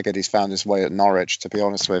kind of staggered he's found his way at Norwich, to be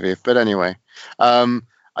honest with you. But anyway,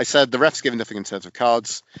 I said the ref's given nothing in terms of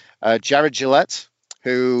cards. Jared Gillette,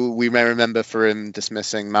 who we may remember for him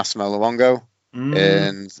dismissing Massimo Luongo.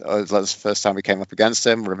 And that was the first time we came up against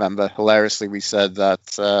him. Remember, hilariously, we said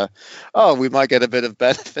that we might get a bit of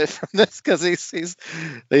benefit from this because he's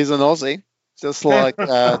an Aussie, just like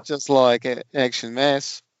Action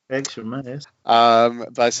Mess. Action Mess.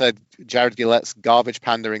 But I said Jared Gillette's garbage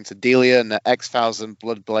pandering to Delia and the X-Files and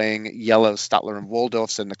blood-blaying yellow Statler and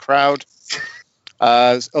Waldorfs in the crowd.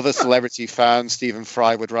 Other celebrity fans, Stephen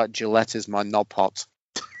Fry would write, "Gillette is my knob pot."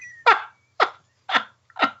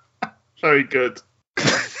 Very good.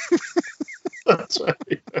 That's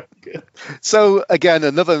very good. So, again,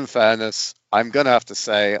 another unfairness. I'm going to have to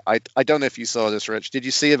say, I don't know if you saw this, Rich. Did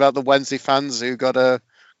you see about the Wednesday fans who got a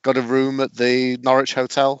got a room at the Norwich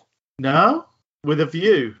Hotel? No, with a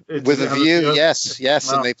view. With a view, yes.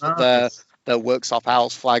 Oh, And they put nice. their Worksop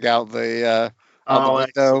House flag out the window.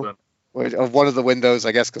 Excellent. Of one of the windows,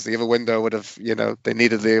 I guess, because the other window would have, they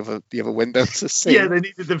needed the other window to see. Yeah, they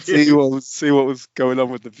needed the view. See what was going on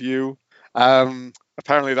with the view.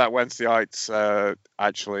 Apparently, that Wednesdayites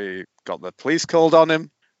actually got the police called on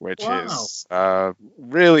him, which is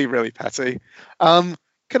really, really petty.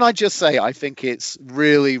 Can I just say, I think it's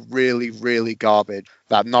really, really, really garbage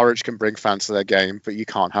that Norwich can bring fans to their game, but you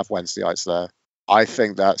can't have Wednesdayites there. I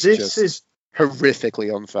think that's just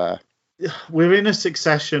horrifically unfair. We're in a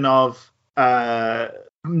succession of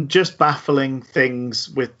just baffling things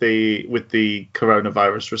with the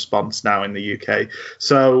coronavirus response now in the UK.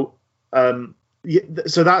 So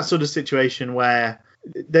so that sort of situation where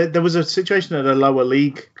there was a situation at a lower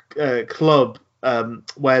league club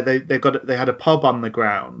where they had a pub on the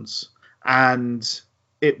grounds, and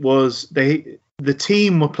it was the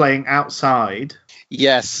team were playing outside.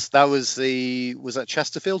 Yes, that was that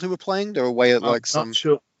Chesterfield who were playing? They were away at Not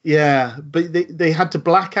sure. Yeah, but they had to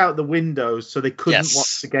black out the windows so they couldn't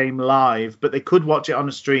watch the game live, but they could watch it on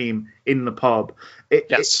a stream in the pub.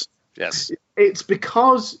 Yes. It's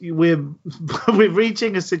because we're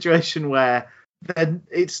reaching a situation where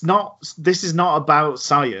this is not about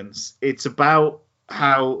science. It's about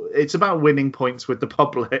winning points with the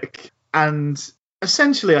public. And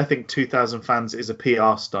essentially, I think 2,000 fans is a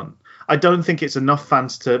PR stunt. I don't think it's enough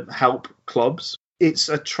fans to help clubs. It's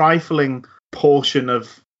a trifling portion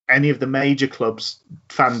of any of the major clubs'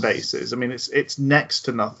 fan bases. I mean, it's next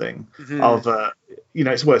to nothing of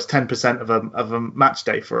it's worth 10% of a match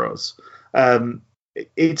day for us.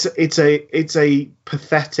 It's a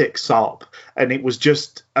pathetic sop, and it was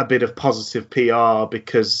just a bit of positive PR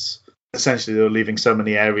because essentially they were leaving so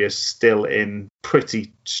many areas still in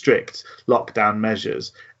pretty strict lockdown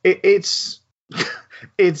measures. It's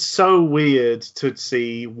so weird to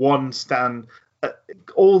see one stand.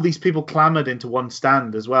 All these people clamored into one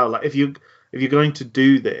stand as well. Like if you're going to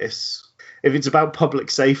do this, if it's about public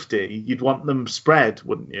safety, you'd want them spread,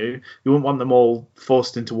 wouldn't you? You wouldn't want them all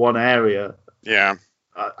forced into one area. Yeah.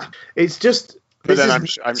 It's just. But then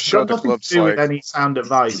I'm sure the club's to do with any sound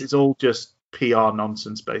advice. It's all just PR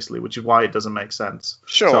nonsense, basically, which is why it doesn't make sense.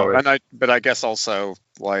 Sure, Sorry. but I guess also,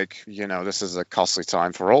 this is a costly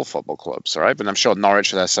time for all football clubs, right? But I'm sure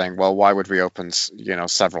Norwich, they're saying, well, why would we open,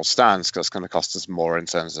 several stands? Because it's going to cost us more in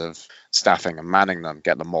terms of staffing and manning them,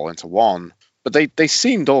 get them all into one. But they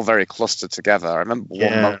seemed all very clustered together. I remember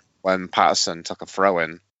one moment when Patterson took a throw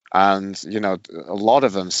in, and a lot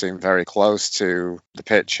of them seemed very close to the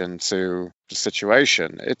pitch and to the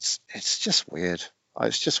situation. It's just weird.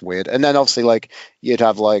 It's just weird. And then obviously, you'd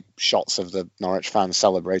have shots of the Norwich fans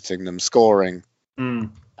celebrating them scoring,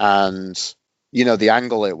 and the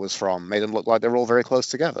angle it was from made them look like they're all very close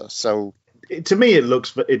together. So to me,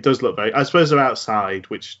 it does look very. I suppose they're outside,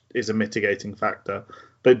 which is a mitigating factor,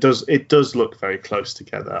 but it does look very close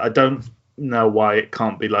together. I don't know why it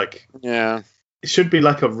can't be It should be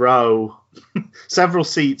like a row, several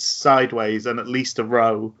seats sideways, and at least a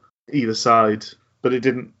row either side. But it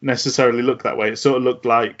didn't necessarily look that way. It sort of looked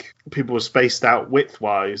like people were spaced out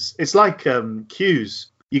width-wise. It's like queues.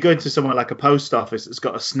 You go into somewhere like a post office that's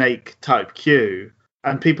got a snake-type queue,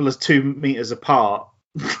 and people are 2 meters apart,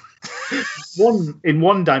 in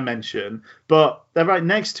one dimension, but they're right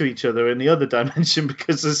next to each other in the other dimension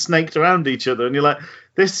because they're snaked around each other. And you're like,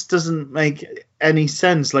 this doesn't make any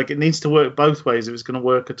sense. It needs to work both ways if it's going to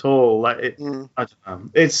work at all. I don't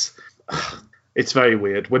know. It's very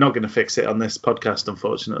weird. We're not going to fix it on this podcast,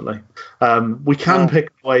 unfortunately. We can pick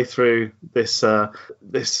our way through this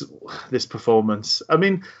performance. I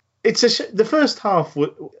mean, the first half.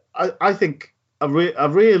 I think a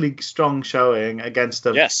really strong showing against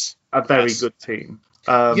a very good team.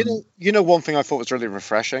 One thing I thought was really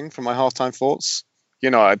refreshing from my halftime thoughts.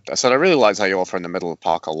 I said I really liked how you offer in the middle of the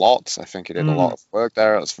park a lot. I think you did a lot of work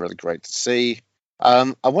there. It was really great to see.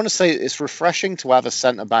 I want to say it's refreshing to have a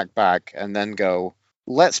centre-back back and then go,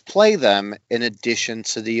 let's play them in addition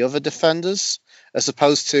to the other defenders, as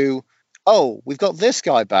opposed to, we've got this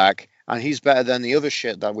guy back and he's better than the other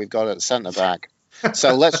shit that we've got at centre-back.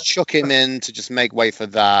 So let's chuck him in to just make way for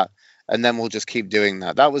that, and then we'll just keep doing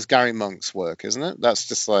that. That was Gary Monk's work, isn't it? That's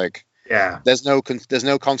just there's no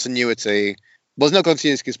continuity. Well, there's no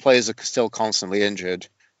continuity because players are still constantly injured,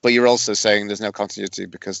 but you're also saying there's no continuity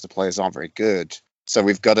because the players aren't very good. So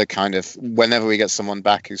we've got to kind of, whenever we get someone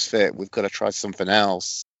back who's fit, we've got to try something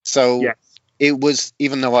else. So it was,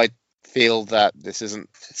 even though I feel that this isn't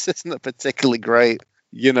a particularly great,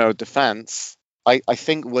 defense, I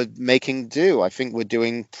think we're making do. I think we're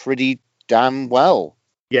doing pretty damn well.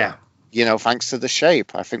 Yeah. Thanks to the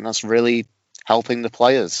shape. I think that's really helping the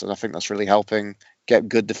players, and I think that's really helping get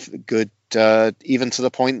good, even to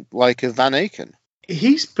the point like of Van Aken.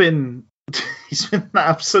 He's been an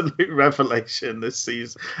absolute revelation this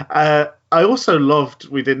season. I also loved.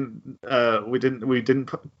 We didn't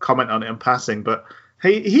comment on it in passing, but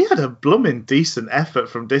he had a blooming decent effort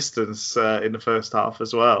from distance in the first half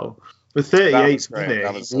as well. The 38th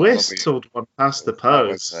minute, he whistled one past the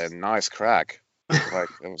post. That was a nice crack. Like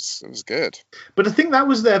it was good. But I think that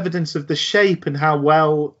was the evidence of the shape and how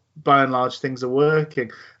well, by and large, things are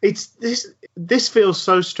working. This feels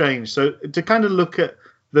so strange. So to kind of look at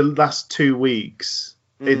the last 2 weeks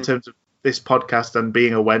in terms of this podcast and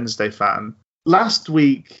being a Wednesday fan, last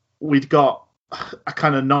week we'd got a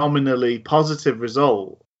kind of nominally positive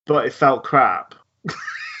result, but it felt crap.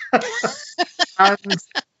 And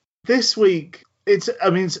this week, it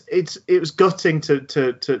was gutting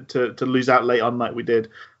to lose out late on like we did.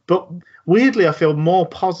 But weirdly, I feel more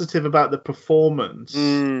positive about the performance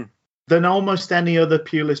than almost any other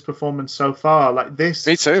Pulis performance so far. Like this,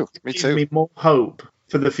 me too. Gives me more hope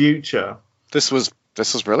for the future. This was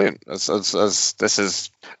brilliant. This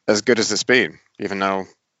is as good as it's been, even though.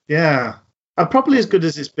 Yeah, and probably as good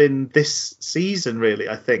as it's been this season. Really,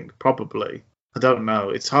 I think probably. I don't know.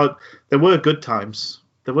 It's hard. There were good times.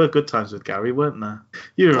 There were good times with Gary, weren't there?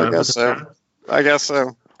 You remember? I guess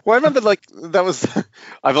so. Well, I remember that was.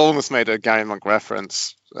 I've almost made a Gary Monk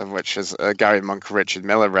reference, which is a Gary Monk Richard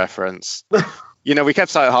Miller reference. We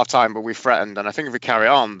kept out at half time, but we threatened, and I think if we carry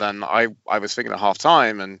on, then I was thinking at half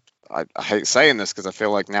time, and I hate saying this because I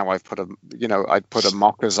feel like now I'd put a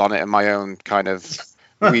mockers on it in my own kind of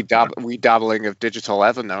dabbling of digital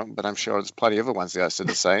Evernote, but I'm sure there's plenty of other ones that did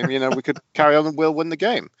the same. We could carry on and we'll win the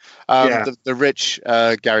game. The rich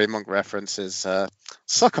Gary Monk reference is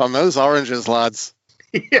suck on those oranges, lads.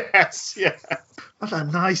 Yes, yeah. What a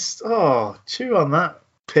nice chew on that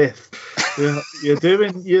pith. You're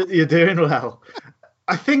doing well.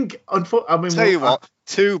 I think tell you what,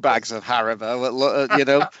 2 bags of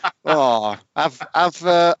Haribo,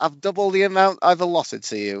 I've double the amount I've allotted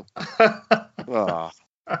to you.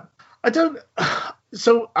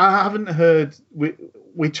 So I haven't heard.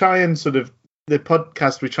 We try and sort of the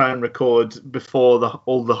podcast we try and record before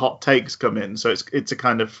all the hot takes come in. So it's a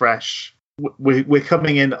kind of fresh. We're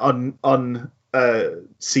coming in on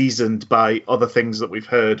seasoned by other things that we've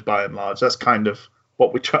heard by and large. That's kind of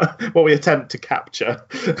what we attempt to capture.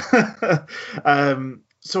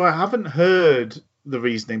 So I haven't heard the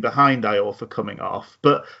reasoning behind Iorfa coming off,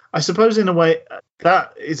 but I suppose in a way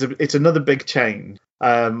it's another big change.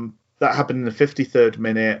 That happened in the 53rd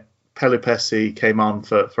minute. Pelupessy came on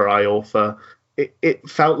for Iorfa. It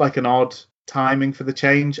felt like an odd timing for the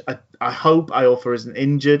change. I hope Iorfa isn't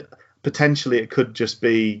injured. Potentially it could just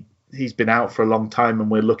be he's been out for a long time and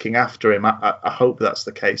we're looking after him. I hope that's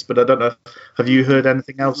the case, but I don't know. Have you heard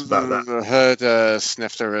anything else about that? I heard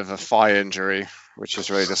snifter of a thigh injury, which is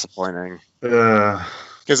really disappointing.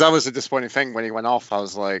 Because that was a disappointing thing when he went off. I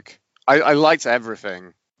was like, I liked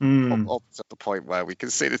everything up to the point where we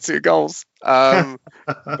conceded 2 goals. But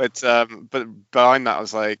behind that, I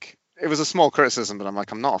was like, it was a small criticism, but I'm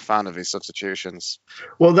like, I'm not a fan of these substitutions.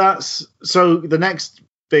 Well, so the next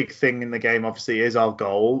big thing in the game obviously is our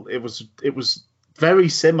goal. It was very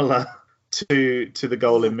similar to the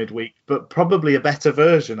goal in midweek, but probably a better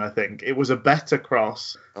version. I think it was a better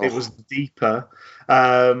cross. It was deeper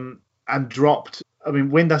and dropped. I mean,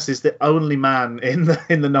 Windass is the only man in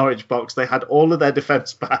the Norwich box. They had all of their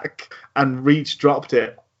defence back, and Reach dropped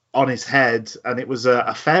it on his head, and it was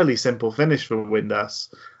a fairly simple finish for Windass.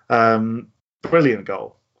 Brilliant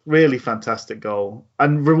goal. Really fantastic goal.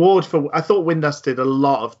 And reward for... I thought Windass did a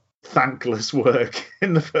lot of thankless work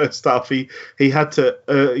in the first half. He had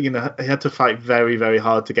to fight very, very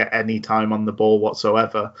hard to get any time on the ball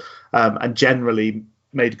whatsoever, and generally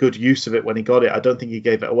made good use of it when he got it. I don't think he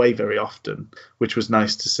gave it away very often, which was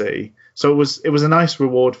nice to see. So it was a nice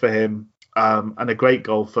reward for him, and a great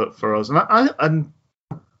goal for us, and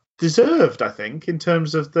deserved, I think, in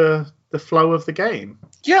terms of the flow of the game.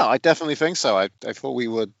 Yeah, I definitely think so. I thought we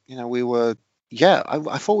would,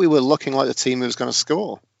 I thought we were looking like the team who was going to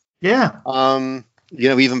score. Yeah.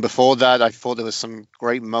 Even before that, I thought there was some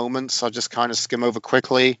great moments. I'll just kind of skim over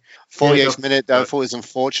quickly. 48th minute, I thought it was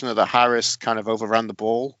unfortunate that Harris kind of overran the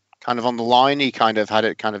ball, kind of on the line. He kind of had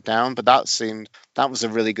it kind of down, but that was a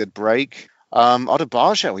really good break.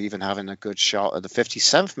 Odebajo even having a good shot at the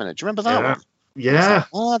 57th minute. Do you remember that one? Yeah.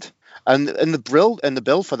 And in the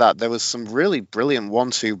build for that, there was some really brilliant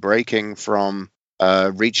 1-2 breaking from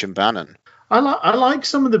Reach and Bannon. I like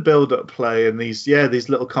some of the build-up play, and these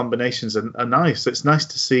little combinations are nice. It's nice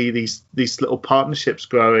to see these little partnerships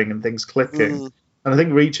growing and things clicking. And I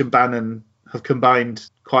think Reach and Bannon have combined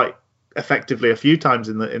quite effectively a few times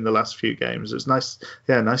in the last few games. It was nice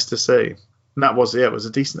to see. And that was it was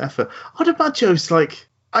a decent effort. Odubajo's like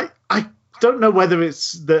I don't know whether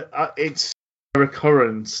it's that it's a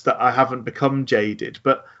recurrence that I haven't become jaded,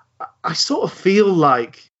 but I sort of feel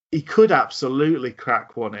like he could absolutely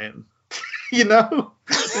crack one in.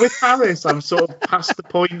 With Harris, I'm sort of past the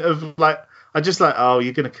point of like, I just like, oh,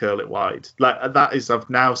 you're going to curl it wide. Like that is, I've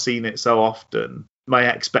now seen it so often. My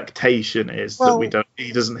expectation is that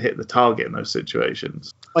he doesn't hit the target in those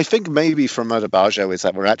situations. I think maybe from Odubajo is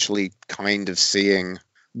that we're actually kind of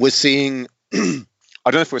we're seeing, I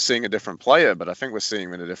don't know if we're seeing a different player, but I think we're seeing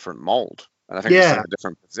him in a different mold. And I think it's in a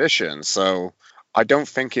different position. So I don't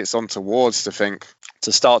think it's untoward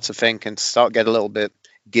to start to think and to start get a little bit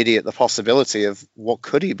giddy at the possibility of what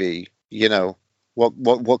could he be,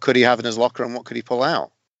 what could he have in his locker and what could he pull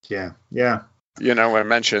out? Yeah. I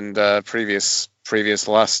mentioned previous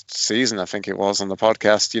last season, I think it was on the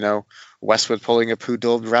podcast, Westwood pulling a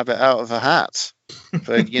poodle rabbit out of a hat.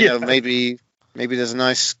 But maybe there's a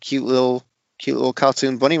nice cute little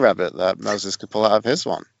cartoon bunny rabbit that Moses could pull out of his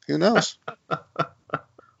one. Who knows?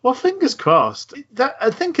 Well, fingers crossed.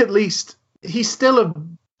 I think at least he's still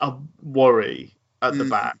a worry at the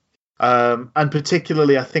back, and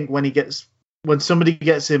particularly I think when somebody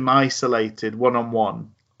gets him isolated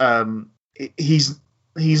 1-on-1, he's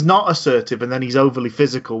not assertive, and then he's overly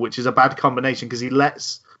physical, which is a bad combination because he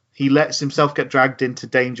lets himself get dragged into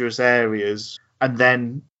dangerous areas, and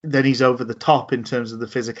then he's over the top in terms of the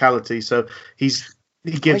physicality. So he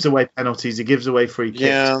gives away penalties, he gives away free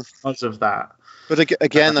kicks because of that. But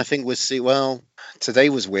again, I think today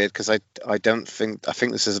was weird because I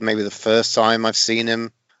think this is maybe the first time I've seen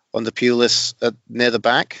him under Pulis near the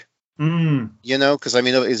back. Because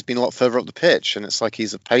he's been a lot further up the pitch, and it's like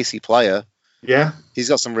he's a pacey player. Yeah, he's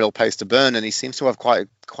got some real pace to burn, and he seems to have quite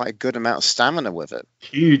a good amount of stamina with it.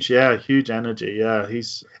 Huge energy. Yeah,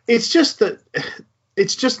 it's just an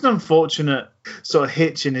unfortunate sort of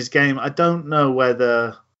hitch in his game. I don't know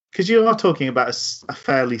whether. Because you are talking about a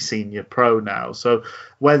fairly senior pro now, so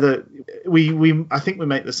whether I think we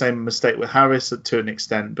make the same mistake with Harris to an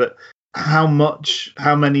extent, but how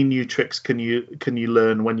many new tricks can you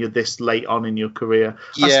learn when you're this late on in your career?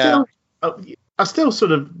 Yeah. I still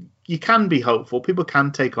sort of, you can be hopeful. People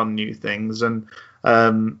can take on new things, and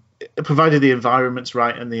provided the environment's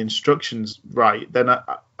right and the instructions right, then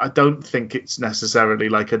I don't think it's necessarily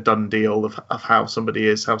like a done deal of how somebody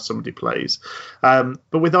is, how somebody plays. But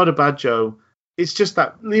with Odubajo, it's just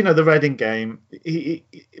that, the Reading game,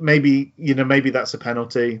 maybe that's a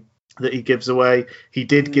penalty that he gives away. He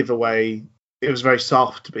did give away, it was very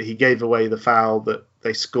soft, but he gave away the foul that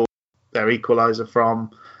they scored their equaliser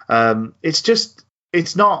from.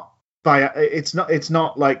 It's not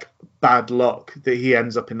like bad luck that he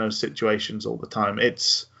ends up in those situations all the time.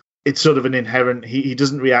 It's sort of an inherent. He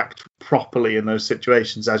doesn't react properly in those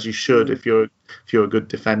situations as you should if you're a good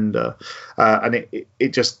defender, and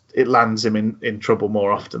it lands him in trouble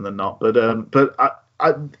more often than not. But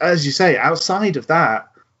I, as you say, outside of that,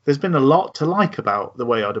 there's been a lot to like about the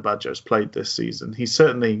way Odubajo's played this season. He's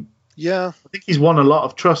certainly, I think he's won a lot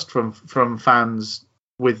of trust from fans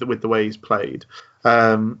with the way he's played.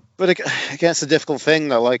 But again, it's a difficult thing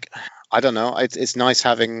though. Like, I don't know. It's nice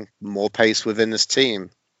having more pace within this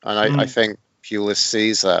team, and I think Pulis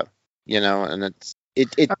sees that, and and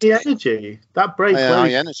the energy, that break,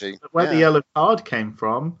 where the yellow card came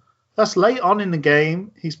from. That's late on in the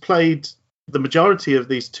game. He's played the majority of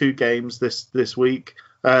these two games this week,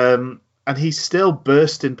 and he's still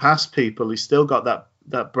bursting past people. He's still got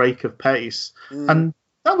that break of pace, and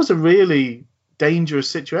that was a really dangerous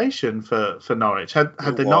situation for Norwich. Had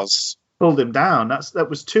they not pulled him down, that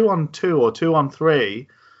was 2-on-2 or 2-on-3.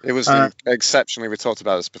 It was exceptionally, we talked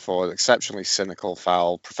about this before, exceptionally cynical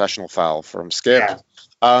foul, professional foul from Skip. Yeah.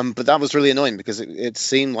 But that was really annoying because it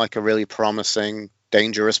seemed like a really promising,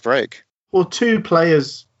 dangerous break. Well, two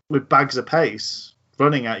players with bags of pace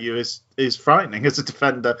running at you is frightening as a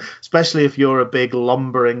defender, especially if you're a big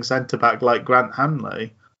lumbering centre-back like Grant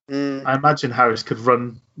Hanley. I imagine Harris could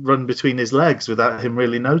run between his legs without him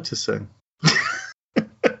really noticing.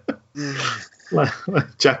 like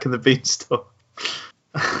Jack and the Beanstalk.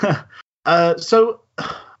 So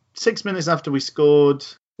 6 minutes after we scored,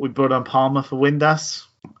 we brought on Palmer for Windass.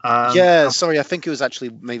 I think it was actually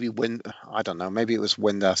maybe I don't know, maybe it was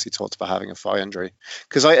Windass who talked about having a thigh injury.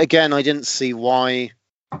 Because I didn't see why.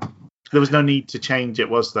 There was no need to change it,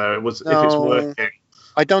 was there? If it's working.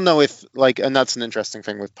 I don't know if like, and that's an interesting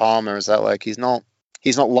thing with Palmer is that like he's not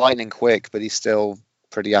lightning quick, but he's still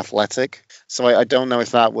pretty athletic. So I don't know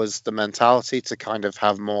if that was the mentality to kind of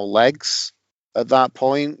have more legs at that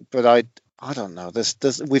point. But I don't know.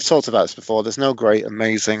 We've talked about this before. There's no great,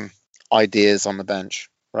 amazing ideas on the bench,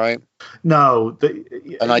 right? No,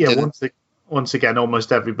 and I didn't. Once again,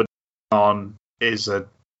 almost everybody on is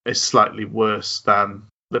slightly worse than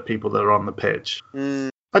the people that are on the pitch.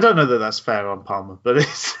 I don't know that that's fair on Palmer, but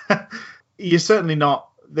it's you're certainly not.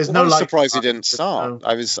 There's no. I was surprised he didn't start.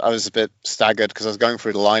 I was a bit staggered because I was going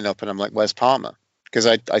through the lineup and I'm like, where's Palmer? Because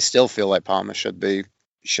I still feel like Palmer should be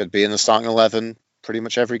in the starting 11 pretty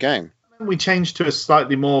much every game. We changed to a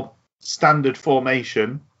slightly more standard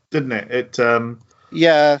formation, didn't it?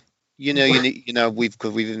 Yeah, we've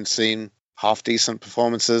even seen half decent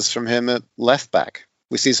performances from him at left back.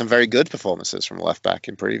 We see some very good performances from left back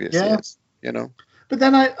in previous years. But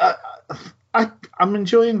then I'm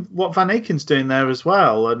enjoying what Van Aken's doing there as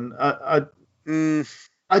well, and I really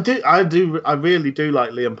do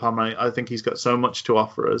like Liam Palmer. I think he's got so much to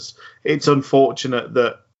offer us. It's unfortunate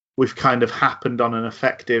that we've kind of happened on an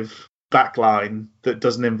effective backline that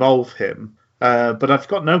doesn't involve him. But I've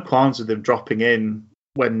got no qualms with him dropping in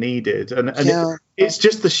when needed, and it's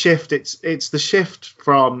just the shift. It's the shift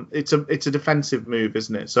from it's a defensive move,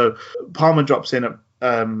 isn't it? So Palmer drops in at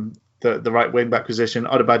the right wing back position.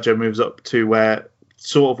 Odebajo moves up to where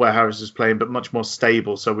Harris is playing, but much more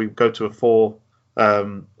stable. So we go to a four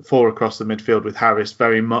across the midfield with Harris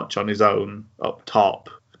very much on his own up top,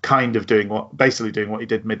 kind of doing what he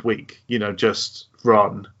did midweek. Just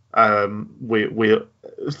run. We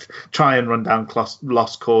try and run down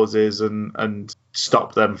lost causes and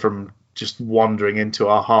stop them from just wandering into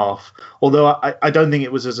our half. Although I don't think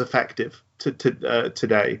it was as effective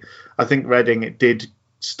today. I think Reading, it did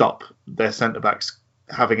stop their centre backs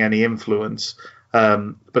having any influence,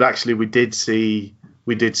 but actually we did see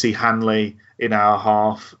Hanley in our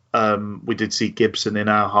half. We did see Gibson in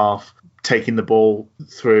our half taking the ball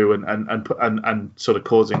through and sort of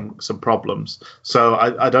causing some problems. So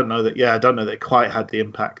I don't know that it quite had the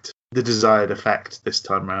desired effect this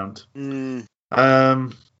time round.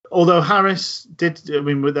 Although Harris did,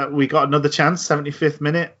 with that we got another chance, 75th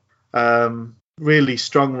minute. Really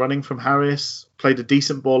strong running from Harris, played a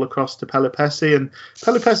decent ball across to Pelupessy, and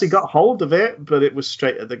Pelupessy got hold of it, but it was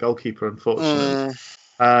straight at the goalkeeper, unfortunately.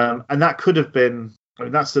 And that could have been,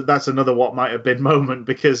 that's another what might have been moment,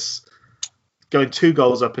 because going 2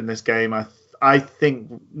 goals up in this game, I think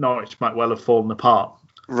Norwich might well have fallen apart.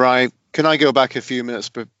 Right. Can I go back a few minutes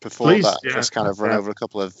before Please, that? Yeah. Just kind of run over a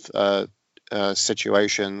couple of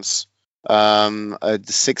situations. The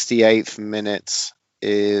 68th minute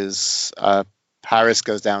is Harris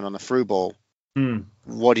goes down on a through ball.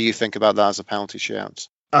 What do you think about that as a penalty shout?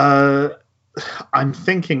 I'm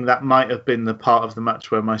thinking that might have been the part of the match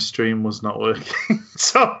where my stream was not working.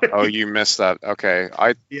 Sorry. Oh, you missed that. Okay.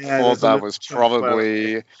 I thought that was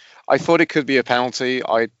probably... I thought it could be a penalty.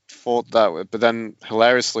 I thought that... But then,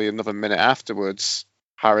 hilariously, another minute afterwards,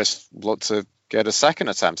 Harris looked to get a second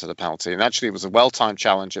attempt at the penalty. And actually, it was a well-timed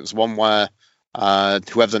challenge. It was one where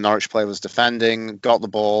whoever the Norwich player was defending got the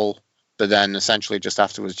ball, but then essentially just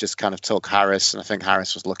afterwards just kind of took Harris, and I think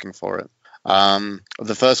Harris was looking for it.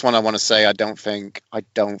 The first one I want to say, I don't think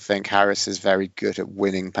Harris is very good at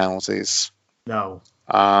winning penalties. No.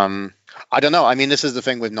 I don't know. I mean, this is the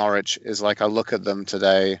thing with Norwich, is like I look at them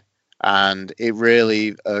today and it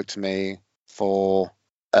really irked me for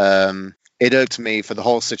the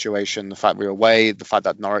whole situation, the fact we were away, the fact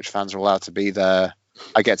that Norwich fans are allowed to be there.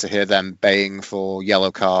 I get to hear them baying for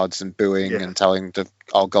yellow cards and booing and telling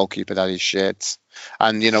our goalkeeper that he's shit.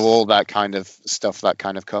 And, all that kind of stuff that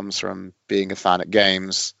kind of comes from being a fan at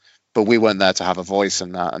games. But we weren't there to have a voice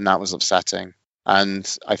in that, and that was upsetting.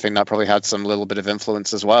 And I think that probably had some little bit of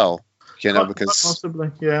influence as well, because... Possibly,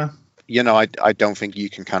 yeah. I don't think you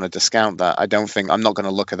can kind of discount that. I'm not going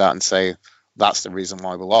to look at that and say that's the reason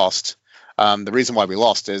why we lost. The reason why we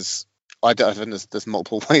lost is... I think there's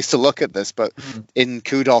multiple ways to look at this, but in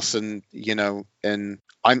kudos and,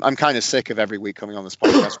 I'm kind of sick of every week coming on this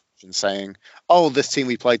podcast and saying, oh, this team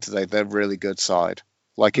we played today, they're a really good side.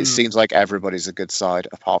 Like, it seems like everybody's a good side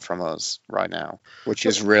apart from us right now, which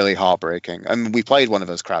is really heartbreaking. I mean, we played one of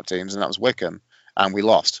those crap teams, and that was Wickham, and we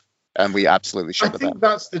lost. And we absolutely should have. I think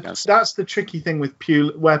that's the tricky thing with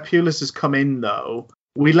where Pulis has come in, though.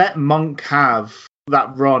 We let Monk have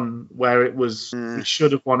that run where it was we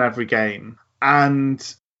should have won every game,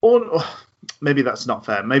 and maybe that's not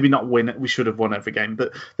fair. Maybe not win. We should have won every game,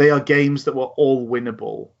 but they are games that were all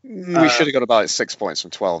winnable. We should have got about 6 points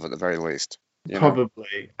from 12 at the very least.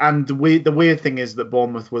 Probably. And the weird thing is that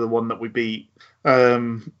Bournemouth were the one that we beat.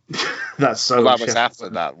 That's so. Well, that was after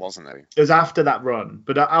that, wasn't it? It was after that run.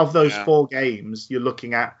 But out of those 4 games, you're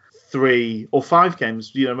looking at 3 or 5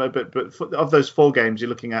 games. But of those 4 games, you're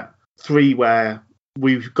looking at 3 where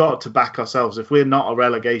we've got to back ourselves. If we're not a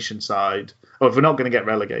relegation side, or if we're not going to get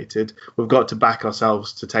relegated, we've got to back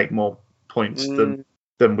ourselves to take more points than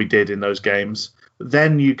we did in those games.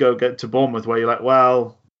 Then you get to Bournemouth where you're like,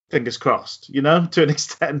 well, fingers crossed, to an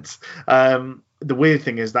extent. The weird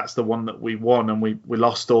thing is that's the one that we won, and we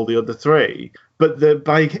lost all the other 3. But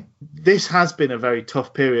this has been a very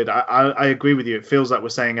tough period. I agree with you. It feels like we're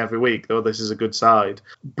saying every week, oh, this is a good side.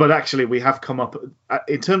 But actually, we have come up,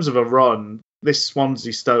 in terms of a run, this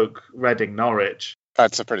Swansea, Stoke, Reading, Norwich.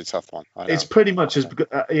 That's a pretty tough one. It's pretty much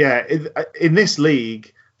in this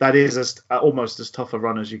league, that is almost as tough a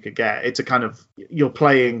run as you could get. It's a kind of, you're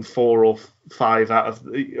playing 4 or 5 out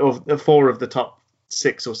of 4 of the top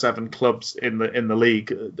 6 or 7 clubs in the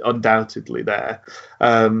league, undoubtedly there.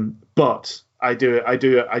 But I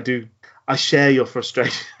share your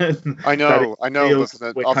frustration. I know. We're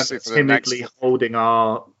obviously kind of timidly holding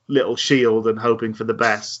our little shield and hoping for the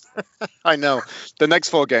best. I know. The next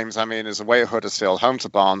 4 games, is away at Huddersfield, home to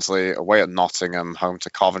Barnsley, away at Nottingham, home to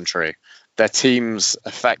Coventry. Their teams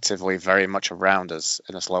effectively very much around us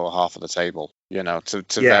in this lower half of the table, to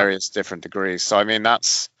various different degrees. So,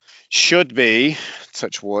 that's should be,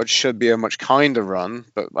 touch wood, a much kinder run.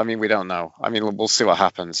 But, we don't know. We'll see what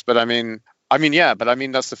happens. But,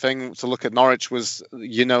 that's the thing to look at Norwich was,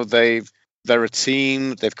 they're a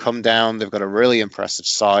team. They've come down. They've got a really impressive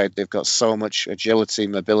side. They've got so much agility,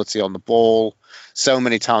 mobility on the ball, so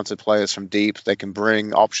many talented players from deep. They can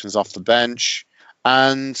bring options off the bench.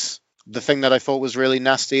 And the thing that I thought was really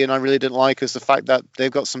nasty and I really didn't like is the fact that they've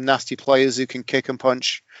got some nasty players who can kick and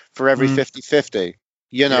punch for every 50-50,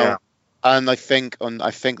 And I think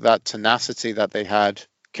that tenacity that they had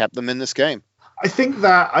kept them in this game.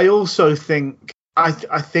 I also think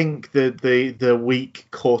the week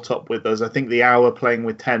caught up with us. I think the hour playing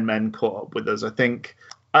with 10 men caught up with us. I think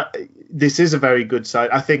this is a very good side.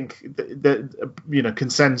 I think the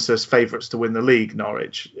consensus favourites to win the league,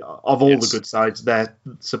 Norwich. Of all the good sides, they're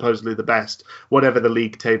supposedly the best. Whatever the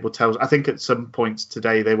league table tells. I think at some points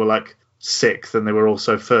today they were like 6th and they were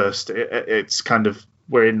also 1st. It's kind of,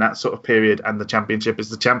 we're in that sort of period, and the championship is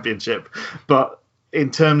the championship. But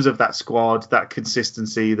in terms of that squad, that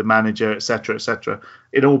consistency, the manager, etc.,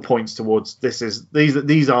 it all points towards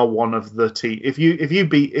these are one of the team. If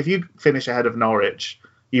you finish ahead of Norwich,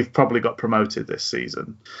 you've probably got promoted this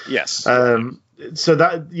season. Yes. So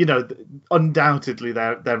that undoubtedly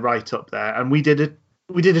they're right up there, and we did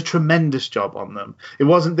a tremendous job on them.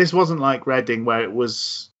 This wasn't like Reading where it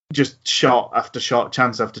was just shot after shot,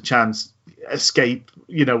 chance after chance, escape.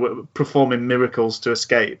 Performing miracles to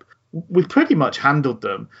escape. We pretty much handled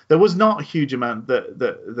them. There was not a huge amount that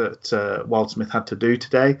Wildsmith had to do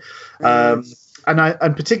today, and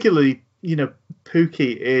particularly,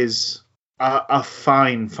 Pukki is a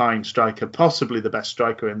fine striker, possibly the best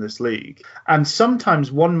striker in this league. And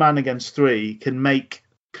sometimes 1 man against 3 can make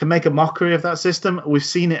a mockery of that system. We've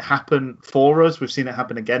seen it happen for us. We've seen it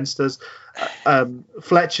happen against us.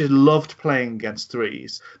 Fletcher loved playing against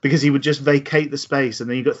 3s because he would just vacate the space, and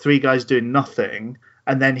then you got 3 guys doing nothing.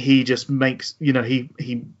 And then he just makes,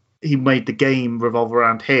 he made the game revolve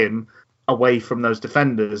around him away from those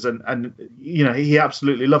defenders. And he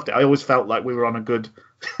absolutely loved it. I always felt like we were on a good,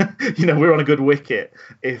 we were on a good wicket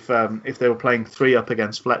if they were playing 3 up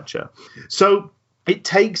against Fletcher. So it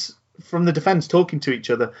takes, from the defence talking to each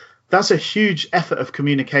other, that's a huge effort of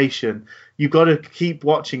communication. You've got to keep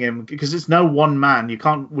watching him because it's no one man. You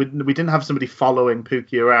can't. We didn't have somebody following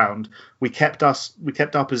Pukki around. We kept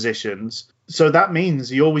our positions. So that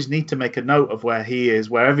means you always need to make a note of where he is,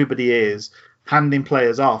 where everybody is, handing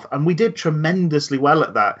players off. And we did tremendously well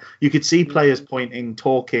at that. You could see players pointing,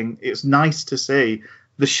 talking. It's nice to see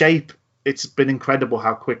the shape. It's been incredible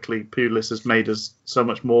how quickly Pulis has made us so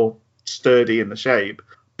much more sturdy in the shape.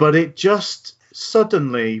 But it just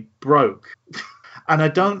suddenly broke. And I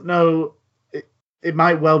don't know, it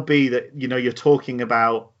might well be that, you're talking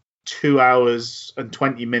about 2 hours and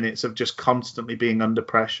 20 minutes of just constantly being under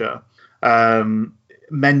pressure.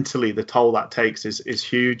 Mentally, the toll that takes is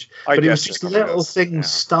huge. But it was just little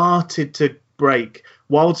things started to break.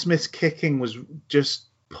 Wildsmith's kicking was just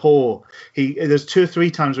poor. There's 2 or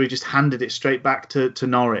 3 times where he just handed it straight back to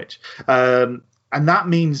Norwich. And that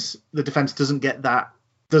means the defence doesn't get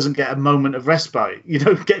a moment of respite.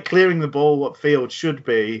 Clearing the ball upfield should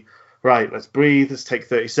be, right, let's breathe, let's take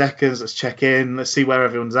 30 seconds, let's check in, let's see where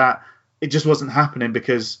everyone's at. It just wasn't happening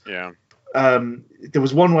because there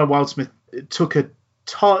was one where Wildsmith took a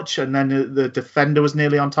touch, and then the defender was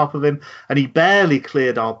nearly on top of him, and he barely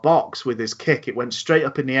cleared our box with his kick. It went straight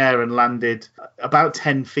up in the air and landed about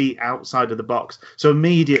 10 feet outside of the box. So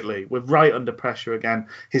immediately we're right under pressure again.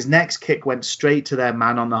 His next kick went straight to their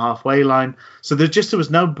man on the halfway line. So there was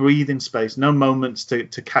no breathing space, no moments to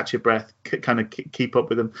catch your breath, kind of keep up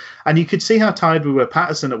with them. And you could see how tired we were.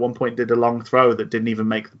 Patterson at one point did a long throw that didn't even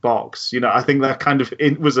make the box. I think that kind of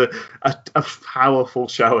it was a powerful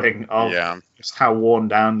showing of just how worn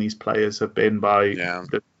down these players have been by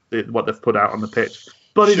what they've put out on the pitch.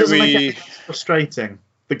 But it doesn't make it frustrating.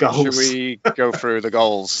 The goals. Should we go through the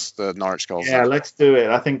goals, the Norwich goals? Yeah, let's do it.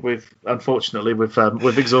 I think we've exhausted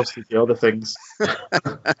the other things.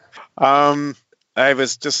 It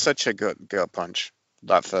was just such a good gut punch,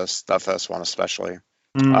 that first one especially.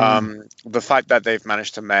 The fact that they've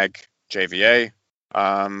managed to meg JVA,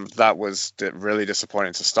 that was really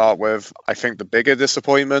disappointing to start with. I think the bigger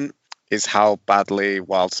disappointment is how badly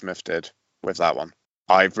Wildsmith did with that one.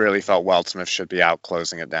 I really felt Wildsmith should be out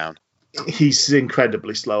closing it down. He's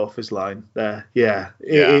incredibly slow off his line there. I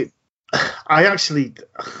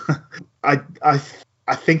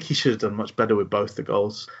think he should have done much better with both the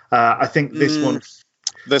goals. I think this one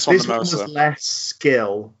was less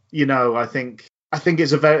skill. I think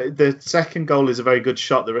it's the second goal is a very good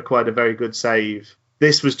shot that required a very good save.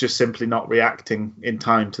 This was just simply not reacting in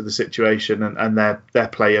time to the situation, and their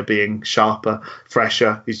player being sharper,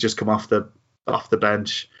 fresher. He's just come off the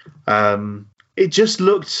bench. It just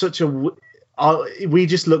looked we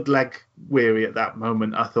just looked leg weary at that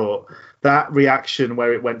moment. I thought that reaction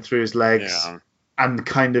where it went through his legs and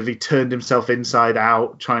kind of he turned himself inside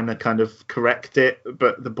out trying to kind of correct it,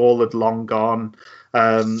 but the ball had long gone.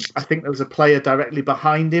 I think there was a player directly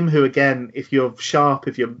behind him who, again, if you're sharp,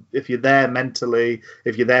 if you're there mentally,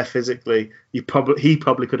 if you're there physically, he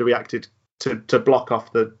probably could have reacted to block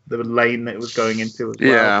off the lane that it was going into as well.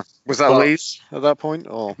 Yeah. Was that Lees at that point?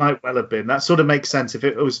 Or might well have been. That sort of makes sense. If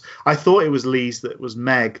it was, I thought it was Lees that was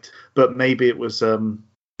megged, but maybe it was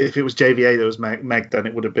if it was JVA that was megged, then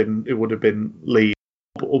it would have been Lees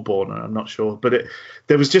or Borner. I'm not sure, but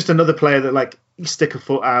there was just another player that, like, you stick a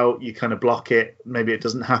foot out, you kind of block it, maybe it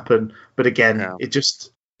doesn't happen, but again, it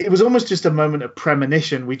was almost just a moment of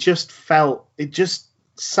premonition. We just felt it just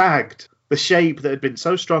sagged. The shape that had been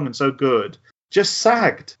so strong and so good just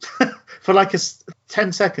sagged for like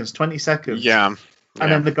 10 seconds, 20 seconds. And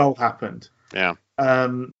then the goal happened.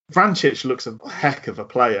 Vrancic looks a heck of a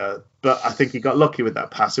player, but I think he got lucky with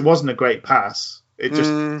that pass. It wasn't a great pass. It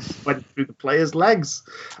just went through the player's legs.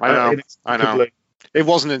 I know. It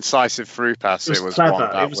wasn't an incisive through pass. It was clever. One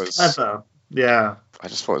that was clever. Yeah. I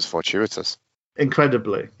just thought it was fortuitous.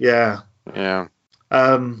 Incredibly. Yeah. Yeah.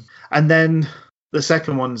 And then the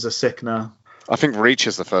second one's a sickener. I think Reach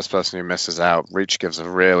is the first person who misses out. Reach gives a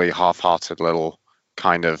really half-hearted little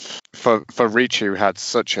kind of... For Reach, who had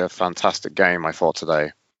such a fantastic game, I thought,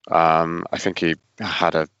 today, I think he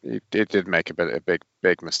did make a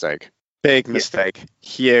big mistake. Big mistake.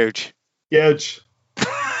 Huge.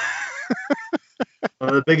 One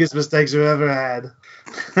of the biggest mistakes we've ever had.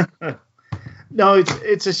 No,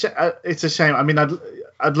 it's a shame. I mean,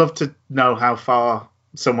 I'd love to know how far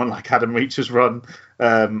someone like Adam Reach has run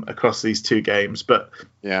across these two games, but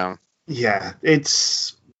he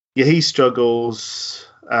struggles.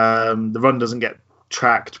 The run doesn't get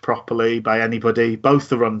tracked properly by anybody. Both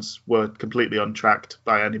the runs were completely untracked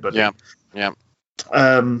by anybody.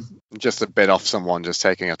 Just a bit off someone just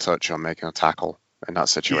taking a touch or making a tackle in that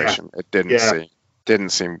situation. It didn't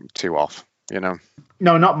seem too off, No,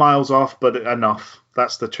 not miles off, but enough.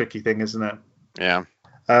 That's the tricky thing, isn't it? Yeah.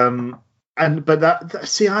 The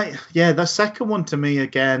second one to me,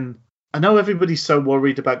 again, I know everybody's so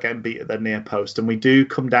worried about getting beat at their near post, and we do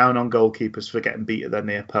come down on goalkeepers for getting beat at their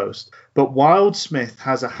near post. But Wildsmith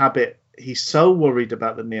has a habit. He's so worried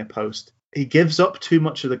about the near post. He gives up too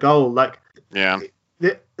much of the goal.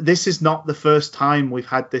 This is not the first time we've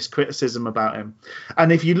had this criticism about him.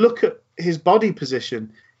 And if you look at his body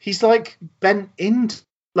position, he's like bent in,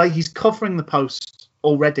 like he's covering the post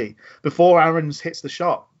already before Aarons hits the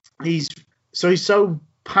shot. He's so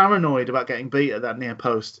paranoid about getting beat at that near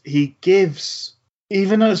post. He gives,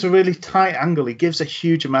 even though it's a really tight angle, he gives a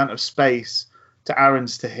huge amount of space to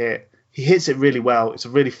Aarons to hit. He hits it really well. It's a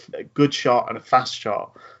really good shot and a fast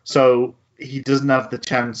shot. So he doesn't have the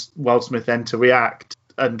chance, Wildsmith, then to react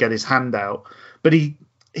and get his hand out. But he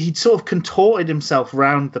sort of contorted himself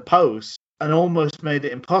round the post and almost made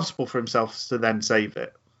it impossible for himself to then save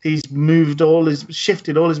it. He's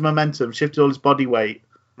shifted all his momentum, shifted all his body weight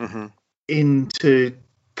into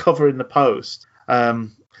covering the post.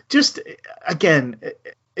 Just again,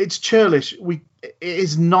 it's churlish. it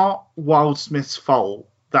is not Wildsmith's fault,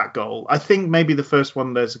 that goal. I think maybe the first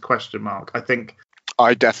one there's a question mark.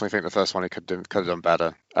 I definitely think the first one he could have done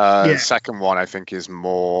better. Second one I think is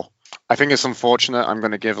more. I think it's unfortunate. I'm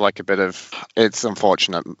going to give like a bit of. It's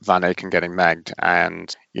unfortunate Van Aken getting megged,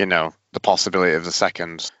 and the possibility of the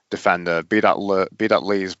second defender, be that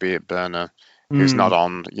Lees, be it Burner, who's not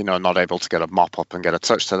on, not able to get a mop up and get a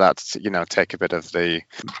touch to that, take a bit of the,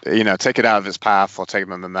 take it out of his path or take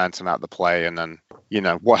the momentum out of the play, and then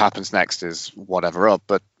what happens next is whatever up.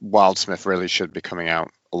 But Wildsmith really should be coming out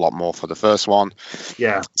a lot more for the first one.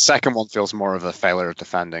 Yeah. Second one feels more of a failure of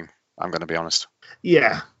defending. I'm going to be honest.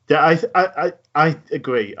 Yeah. I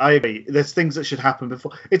agree. There's things that should happen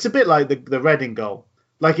before. It's a bit like the Reading goal.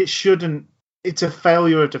 Like it shouldn't. It's a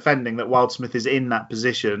failure of defending that Wildsmith is in that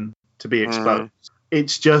position to be exposed.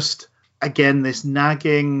 It's just, again, this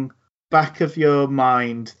nagging back of your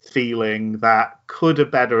mind feeling that could a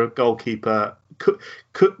better goalkeeper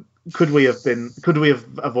could we have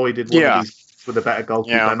avoided one of these with a better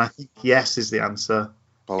goalkeeper? Yeah. And I think yes is the answer.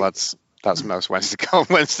 Well, that's most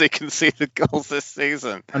Wednesday conceded goals this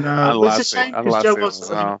season. I know. It's a shame because Joe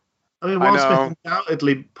Wildsmith, Wildsmith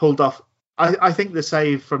undoubtedly pulled off. I think the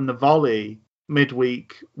save from the volley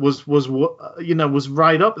midweek was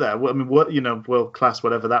right up there. I mean, world class,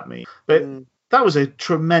 whatever that means. But that was a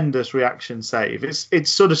tremendous reaction save. It's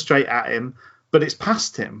sort of straight at him, but it's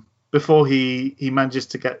past him before he manages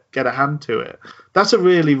to get a hand to it. That's a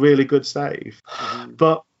really, really good save.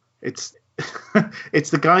 But it's it's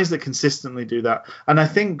the guys that consistently do that, and I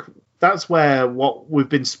think that's where what we've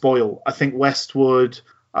been spoiled. I think Westwood,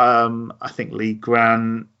 I think Lee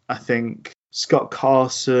Grant, I think Scott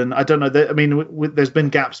Carson. I don't know. There's been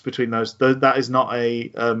gaps between those. That is not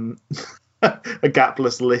a a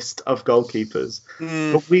gapless list of goalkeepers.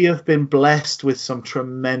 But we have been blessed with some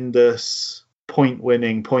tremendous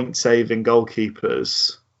point-winning, point-saving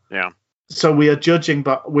goalkeepers. Yeah. So we are judging,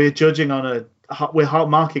 but we're judging on we're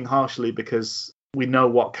marking harshly because we know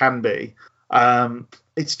what can be.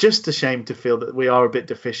 It's just a shame to feel that we are a bit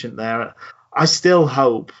deficient there. I still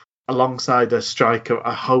hope, alongside a striker,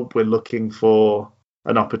 I hope we're looking for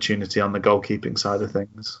an opportunity on the goalkeeping side of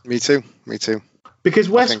things. Me too. Because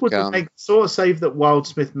Westwood would make the sort of save that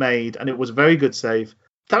Wildsmith made, and it was a very good save.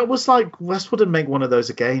 That was like Westwood would make one of those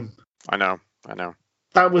a game. I know.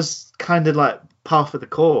 That was kind of like par for the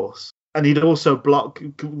course. And he'd also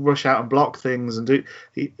rush out and block things and do.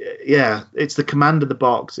 It's the command of the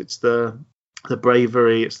box. It's the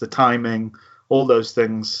bravery. It's the timing. All those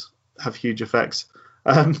things have huge effects.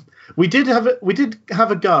 We did have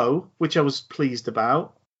a go, which I was pleased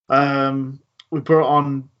about. We brought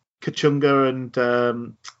on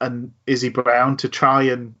Kachunga and Izzy Brown to try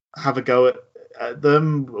and have a go at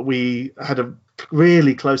them. We had a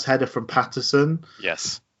really close header from Patterson.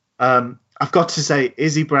 Yes. I've got to say,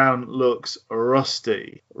 Izzy Brown looks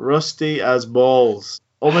rusty as balls.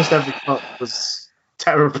 Almost every cut was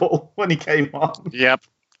terrible when he came on. Yep.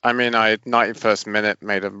 I mean, I 91st minute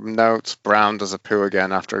made a note. Brown does a poo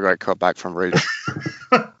again after a great cut back from Reach.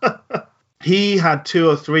 He had 2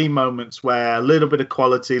 or 3 moments where a little bit of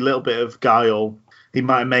quality, a little bit of guile, he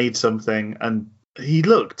might have made something, and he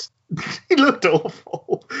looked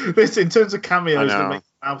awful. This, in terms of cameos, that make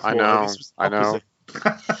I know.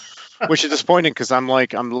 Which is disappointing because I'm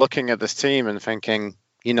looking at this team and thinking,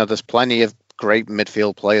 there's plenty of great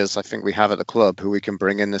midfield players I think we have at the club who we can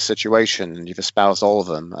bring in this situation, and you've espoused all of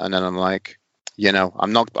them, and then I'm like,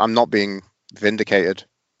 I'm not being vindicated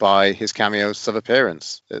by his cameos of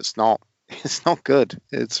appearance. It's not good.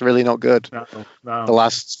 It's really not good. No. The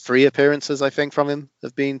last 3 appearances I think from him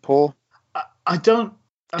have been poor.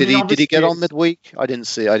 Did he get on midweek? I didn't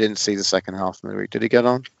see the second half midweek. Did he get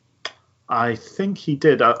on? I think he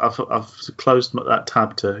did. I've closed that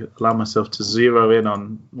tab to allow myself to zero in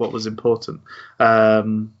on what was important.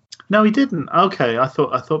 No, he didn't. Okay, I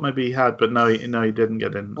thought maybe he had, but no, he didn't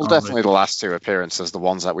get in. Well, definitely the last 2 appearances, the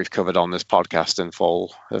ones that we've covered on this podcast in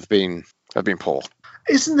full, have been poor.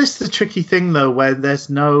 Isn't this the tricky thing though, where there's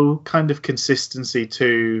no kind of consistency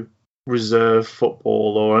to reserve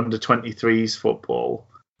football or under 23s football?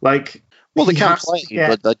 Like, well, they can play,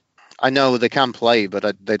 but I know they can play,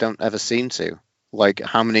 but they don't ever seem to. Like,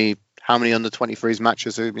 how many under 23s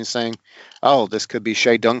matches have we been saying, oh, this could be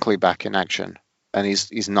Shea Dunkley back in action, and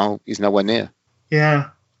he's nowhere near. Yeah,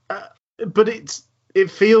 but it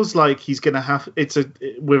feels like he's going to have.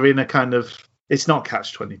 We're in a kind of. It's not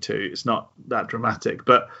catch-22. It's not that dramatic,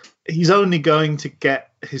 but he's only going to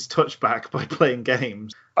get his touch back by playing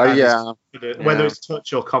games. Oh yeah. Whether it's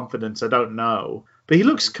touch or confidence, I don't know. but he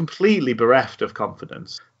looks completely bereft of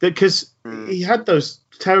confidence. Because he had those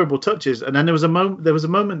terrible touches, and then there was a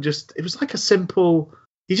moment. Just it was like a simple.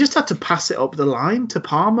 He just had to pass it up the line to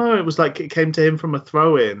Palmer. It was like it came to him from a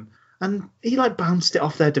throw in, and he like bounced it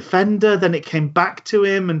off their defender. Then it came back to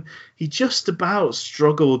him, and he just about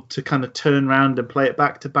struggled to kind of turn around and play it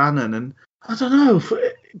back to Bannon. And I don't know,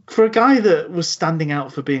 for a guy that was standing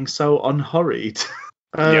out for being so unhurried.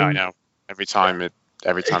 Yeah, I know. Every time it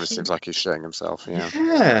seems like he's shitting himself.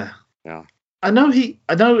 Yeah. Yeah. I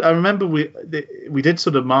remember we did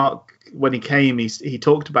sort of mark when he came. He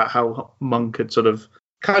talked about how Monk had sort of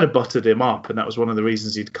kind of buttered him up, and that was one of the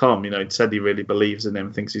reasons he'd come. He'd said he really believes in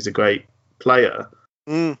him, thinks he's a great player.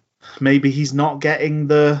 Maybe he's not getting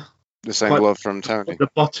the same love from Tony, the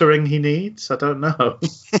buttering he needs. I don't know.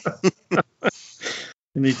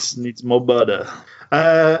 He needs more butter.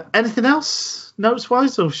 Anything else notes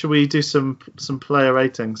wise, or should we do some player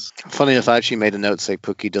ratings? Funny enough, I actually made a note to say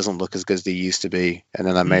Pukki doesn't look as good as he used to be, and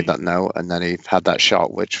then I made that note, and then he had that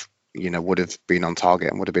shot which would have been on target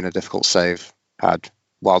and would have been a difficult save had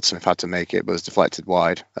Wildsmith had to make it, but was deflected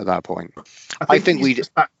wide at that point. I think he's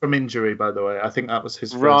just back from injury, by the way. I think that was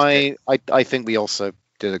his first right. I think we also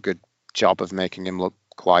did a good job of making him look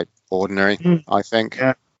quite ordinary. I think.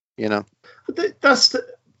 Yeah. That's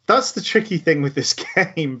the tricky thing with this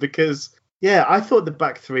game, because I thought the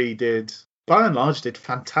back three did by and large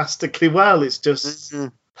fantastically well. It's just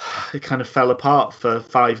it kind of fell apart for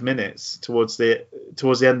 5 minutes towards the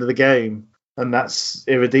end of the game, and that's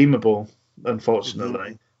irredeemable.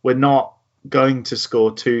 Unfortunately, we're not going to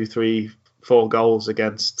score 2, 3, 4 goals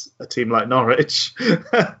against a team like Norwich.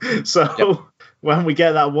 So when we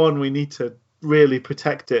get that one, we need to really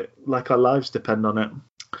protect it like our lives depend on it.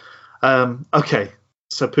 Okay,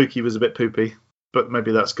 so Pukki was a bit poopy, but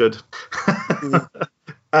maybe that's good.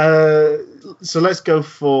 So let's go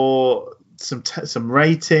for some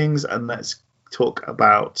ratings, and let's talk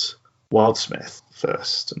about Wildsmith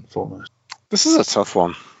first and foremost. This is a tough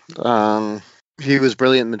one. He was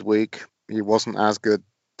brilliant midweek. He wasn't as good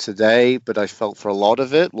today, but I felt for a lot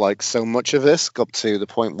of it, like so much of this, got to the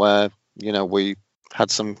point where we had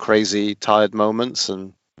some crazy tired moments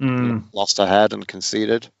and lost our head and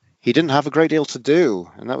conceded. He didn't have a great deal to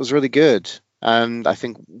do, and that was really good. And I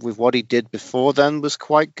think with what he did before then was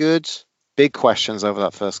quite good. Big questions over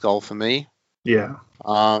that first goal for me. Yeah.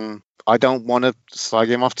 I don't want to slag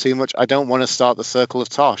him off too much. I don't want to start the circle of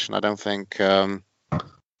Tosh, and I don't think Tony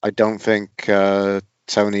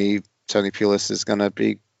Pulis is going to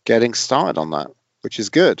be getting started on that, which is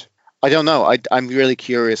good. I don't know. I'm really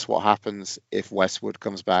curious what happens if Westwood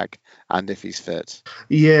comes back and if he's fit.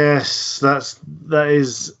 Yes, that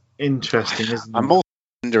is interesting, isn't it? I'm also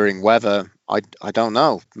wondering whether I don't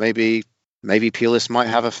know. Maybe Pulis might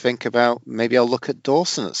have a think about maybe I'll look at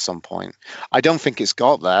Dawson at some point. I don't think it's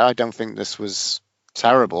got there. I don't think this was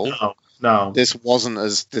terrible. No. This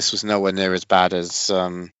was nowhere near as bad as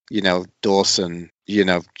Dawson,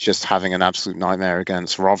 just having an absolute nightmare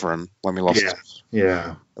against Rotherham when we lost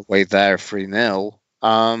away there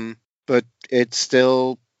 3-0. But it's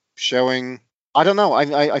still showing. I don't know.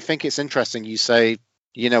 I think it's interesting. You say,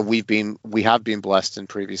 we have been blessed in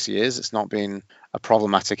previous years. It's not been a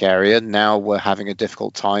problematic area. Now we're having a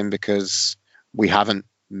difficult time because we haven't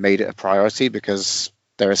made it a priority, because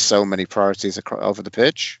there are so many priorities over the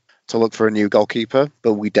pitch to look for a new goalkeeper.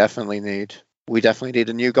 But we definitely need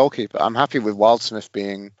a new goalkeeper. I'm happy with Wildsmith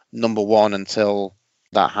being number one until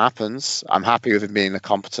that happens. I'm happy with him being a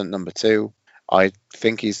competent number two. I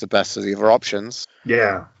think he's the best of the other options.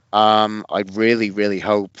 Yeah. I really, really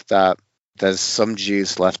hope that there's some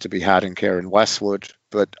juice left to be had in Kieran Westwood,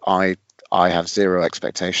 but I have zero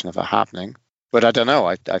expectation of it happening. But I don't know.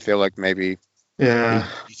 I feel like maybe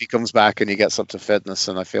if he comes back and he gets up to fitness,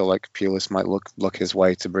 and I feel like Pulis might look his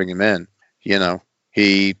way to bring him in.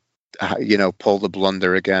 He pulled a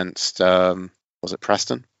blunder against was it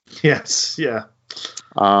Preston? Yes, yeah.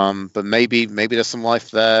 But maybe there's some life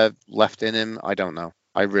there left in him. I don't know.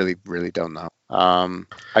 I really, really don't know.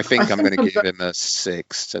 I think I'm going to give him a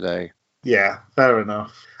 6 today. Yeah, fair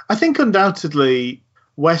enough. I think undoubtedly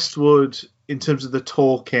Westwood, in terms of the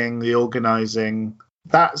talking, the organising,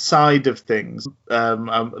 that side of things,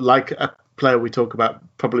 like a player we talk about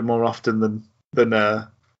probably more often than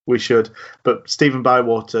we should, but Stephen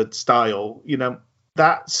Bywater style,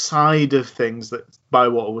 that side of things that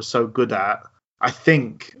Bywater was so good at, I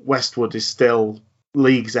think Westwood is still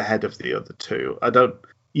leagues ahead of the other two.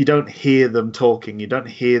 You don't hear them talking, you don't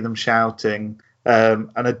hear them shouting. And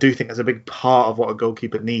I do think that's a big part of what a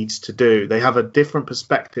goalkeeper needs to do. They have a different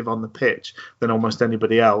perspective on the pitch than almost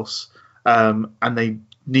anybody else, and they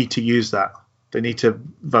need to use that. They need to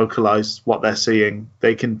vocalize what they're seeing.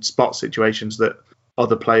 They can spot situations that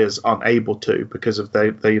other players aren't able to because of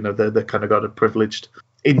they kind of got a privileged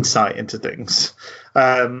insight into things.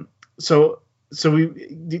 So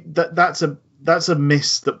that's a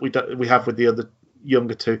miss that we have with the other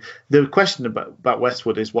younger two. The question about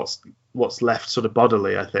Westwood is what's left sort of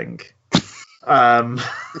bodily, I think. And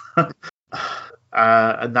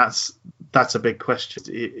that's a big question.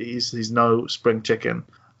 He's no spring chicken.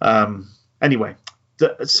 Anyway,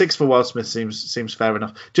 6 for Wildsmith seems fair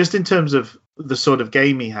enough. Just in terms of the sort of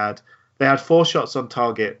game he had, they had 4 shots on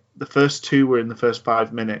target. The first 2 were in the first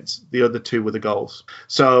 5 minutes. The other 2 were the goals.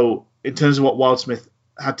 So in terms of what Wildsmith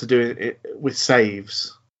had to do with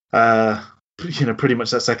saves, pretty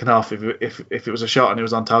much that second half, if it was a shot and it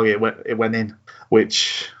was on target, it went in,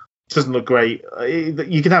 which doesn't look great.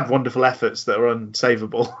 You can have wonderful efforts that are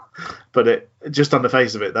unsavable, but it just on the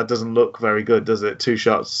face of it, that doesn't look very good, does it? 2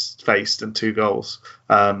 shots faced and 2 goals,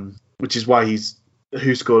 which is why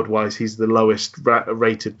who scored wise, he's the lowest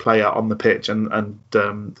rated player on the pitch and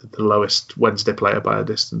the lowest Wednesday player by a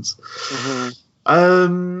distance.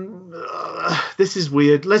 This is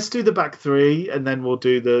weird. Let's do the back 3 and then we'll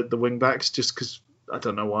do the wing backs, just because I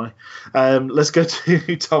don't know why. Let's go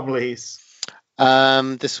to Tom Lees.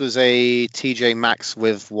 This was a TJ Maxx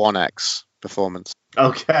with 1x performance.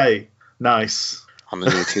 Okay, nice. On the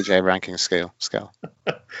new TJ ranking scale.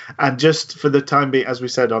 And just for the time being, as we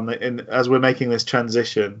said, as we're making this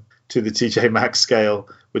transition to the TJ Maxx scale,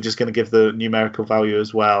 we're just going to give the numerical value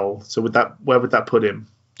as well. So where would that put him?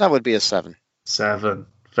 That would be a 7. 7.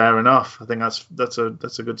 Fair enough. I think that's a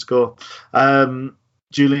good score.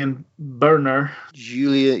 Julian Berner.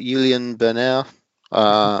 Julian Berner.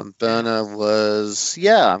 Berner was,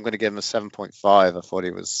 I'm going to give him a 7.5. I thought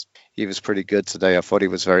he was pretty good today. I thought he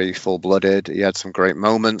was very full-blooded. He had some great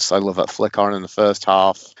moments. I love that flick on in the first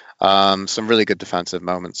half. Some really good defensive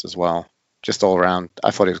moments as well. Just all around.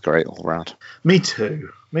 I thought he was great all around. Me too.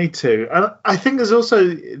 And I think there's also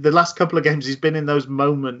the last couple of games he's been in those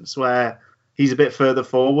moments where he's a bit further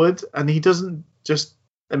forward and he doesn't just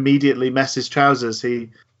immediately mess his trousers.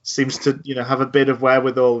 He seems to, have a bit of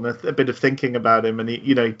wherewithal and a bit of thinking about him, and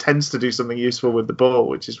he tends to do something useful with the ball,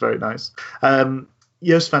 which is very nice.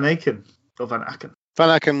 Joost Van Aken. Van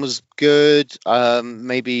Aken was good.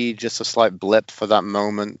 Maybe just a slight blip for that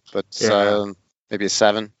moment, but maybe a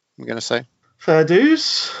 7, I'm going to say. Fair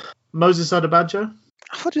dues. Moses Adebayo.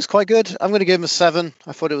 I thought he was quite good. I'm going to give him a 7.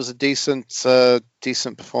 I thought it was a decent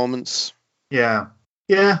performance. Yeah.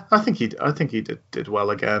 I think he did well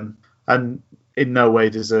again, and in no way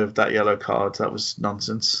deserved that yellow card. That was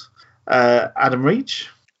nonsense. Adam Reach.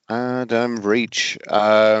 Really,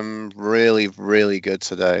 really good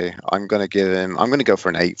today. I'm going to go for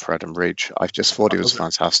an 8 for Adam Reach. I just thought he was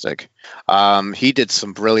fantastic. He did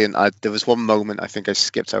some brilliant, there was one moment I think I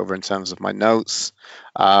skipped over in terms of my notes.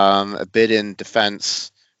 A bit in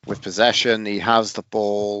defense with possession. He has the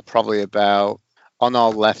ball probably about on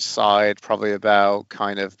our left side, probably about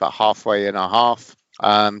halfway in our half.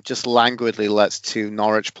 Just languidly lets 2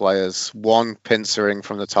 Norwich players, one pincering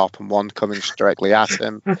from the top and one coming directly at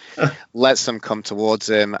him, lets them come towards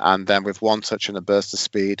him, and then with one touch and a burst of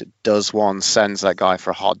speed, sends that guy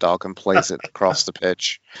for a hot dog and plays it across the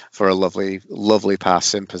pitch for a lovely, lovely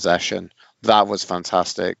pass in possession. That was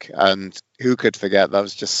fantastic. And who could forget? That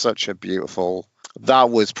was just such a beautiful... That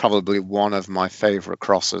was probably one of my favourite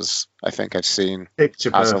crosses I think I've seen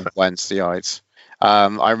as a Wednesdayite.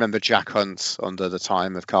 I remember Jack Hunt under the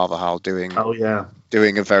time of Carvajal doing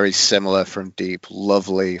a very similar from deep,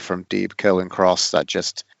 lovely from deep killing cross that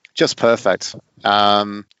just perfect.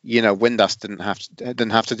 Windass didn't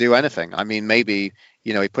have to do anything. I mean, maybe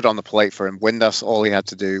he put on the plate for him. Windass, all he had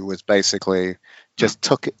to do was basically just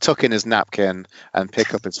tuck in his napkin and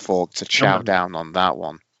pick up his fork to chow down on that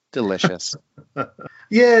one. Delicious.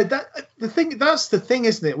 Yeah, that's the thing,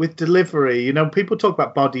 isn't it? With delivery, people talk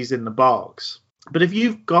about bodies in the box. But if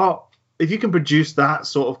you can produce that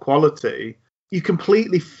sort of quality, you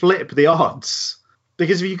completely flip the odds.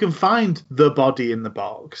 Because if you can find the body in the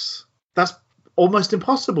box, that's almost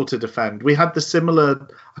impossible to defend. We had the similar,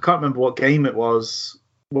 I can't remember what game it was,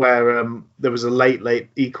 where there was a late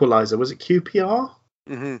equalizer. Was it QPR?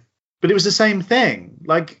 Mm-hmm. But it was the same thing.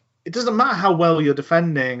 Like, it doesn't matter how well you're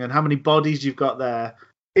defending and how many bodies you've got there.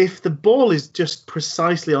 If the ball is just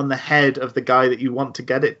precisely on the head of the guy that you want to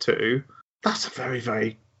get it to, that's a very,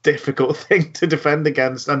 very difficult thing to defend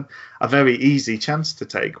against and a very easy chance to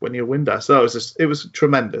take when you're Windass. So it was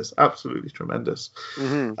tremendous, absolutely tremendous.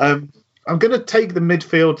 Mm-hmm. I'm going to take the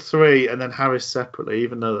midfield 3 and then Harris separately,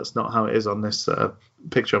 even though that's not how it is on this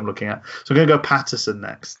picture I'm looking at. So I'm going to go Patterson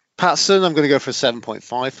next. Patterson, I'm going to go for a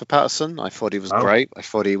 7.5 for Patterson. I thought he was great. I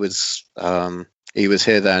thought he was here,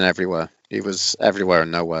 there, and everywhere. He was everywhere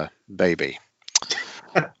and nowhere, baby.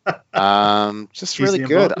 Just really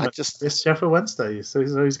good. It's Sheffield Wednesday, so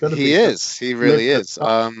he's got to be. He is. He really is.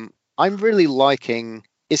 I'm really liking.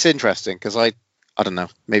 It's interesting because I don't know.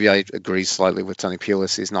 Maybe I agree slightly with Tony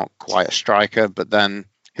Pulis. He's not quite a striker, but then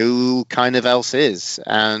who kind of else is?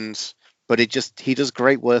 But he does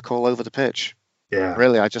great work all over the pitch. Yeah.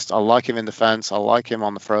 Really, I like him in defense. I like him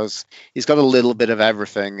on the throws. He's got a little bit of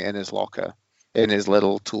everything in his locker, in his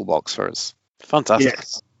little toolbox for us. Fantastic.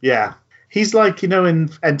 Yes. Yeah. He's like, in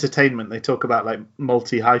entertainment, they talk about like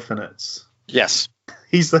multi-hyphenates. Yes.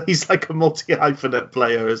 He's like a multi-hyphenate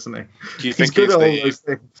player, isn't he? Do you think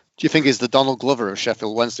he's the Donald Glover of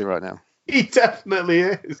Sheffield Wednesday right now? He definitely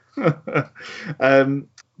is.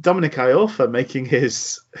 Dominic Iorfa making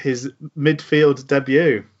his midfield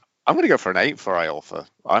debut. I'm going to go for an 8 for Iorfa.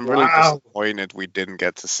 I'm really disappointed we didn't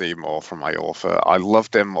get to see more from Iorfa. I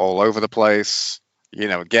loved him all over the place.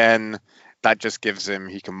 Again, that just gives him,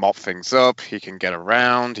 he can mop things up, he can get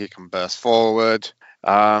around, he can burst forward.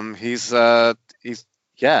 It's Dominic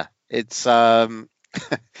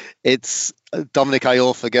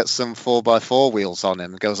Iorfa gets some 4x4 wheels on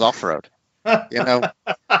him and goes off-road.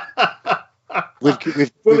 We've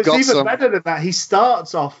it's got even better than that. He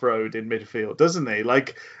starts off-road in midfield, doesn't he?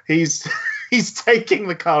 Like he's taking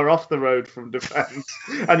the car off the road from defence,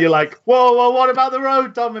 and you're like, whoa, what about the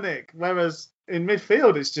road, Dominic? Whereas in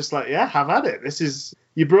midfield, it's just like, yeah, have at it.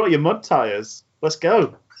 You brought your mud tyres. Let's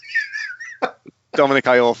go. Dominic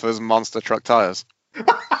Iorfa's monster truck tyres.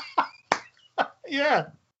 Yeah.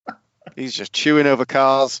 He's just chewing over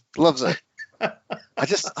cars. Loves it.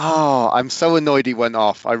 I'm so annoyed he went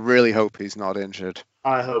off. I really hope he's not injured.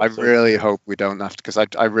 I really hope we don't have to, because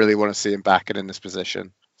I really want to see him back in this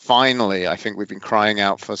position. Finally, I think we've been crying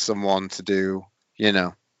out for someone to do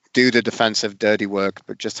the defensive dirty work,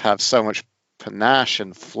 but just have so much panache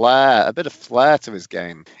and flair, a bit of flair to his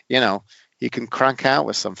game. He can crank out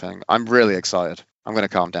with something. I'm really excited. I'm going to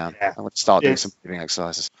calm down. Yeah. I'm going to start doing some breathing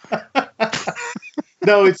exercises.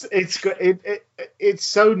 No, it's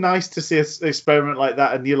so nice to see an experiment like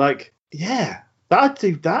that, and you're like, yeah, I'd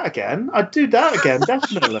do that again.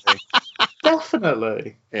 Definitely.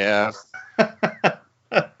 Definitely. Yeah.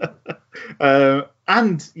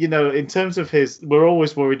 And in terms of we're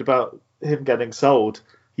always worried about him getting sold.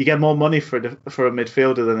 You get more money for a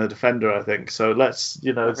midfielder than a defender, I think. So let's,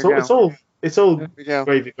 it's all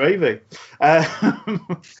gravy.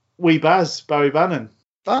 Wee Baz, Barry Bannan.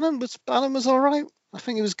 Bannan was all right. I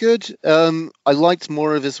think he was good. I liked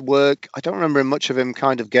more of his work. I don't remember much of him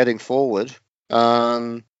kind of getting forward.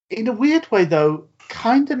 In a weird way, though,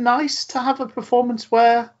 kind of nice to have a performance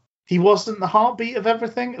where he wasn't the heartbeat of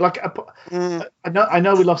everything. Like, I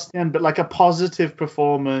know we lost in the end, but like a positive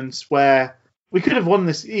performance where we could have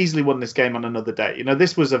easily won this game on another day.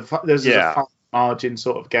 This was a fine margin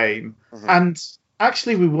sort of game. Mm-hmm. And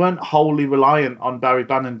actually, we weren't wholly reliant on Barry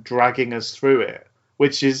Bannan dragging us through it,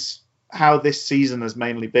 which is how this season has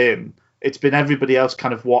mainly been. It's been everybody else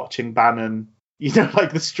kind of watching Bannan,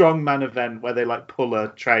 like the strongman event where they like pull a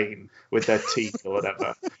train with their teeth or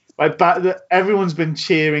whatever. Everyone's been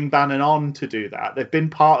cheering Bannan on to do that. They've been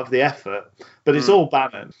part of the effort, but it's all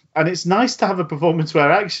Bannan. And it's nice to have a performance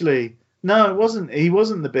where actually, no, it wasn't. He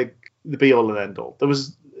wasn't the be all and end all.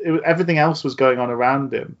 Everything else was going on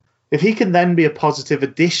around him. If he can then be a positive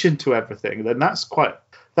addition to everything, then that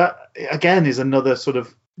again is another sort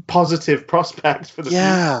of positive prospect for the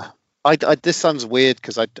future. This sounds weird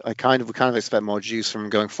because we kind of expect more juice from him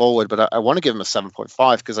going forward, but I want to give him a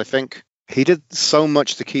 7.5 because I think he did so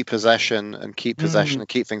much to keep possession and keep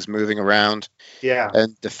things moving around. Yeah.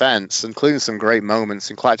 And defense, including some great moments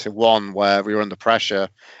in Collective 1 where we were under pressure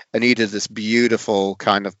and he did this beautiful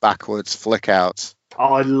kind of backwards flick out.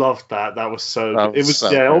 Oh, I loved that. That was so good. It was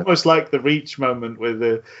so almost like the Reach moment with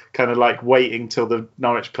the kind of like waiting till the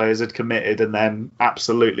Norwich players had committed and then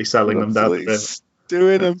absolutely selling them down the river.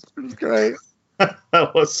 Doing them. It was great.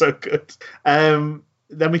 That was so good. Then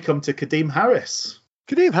we come to Kadeem Harris.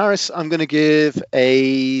 Kadeem Harris, I'm going to give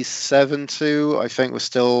a 7 to. I think was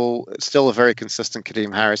still a very consistent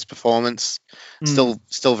Kadeem Harris performance.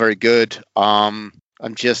 Still very good. I'm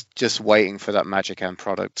just waiting for that magic end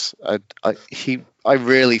product. I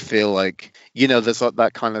really feel like, there's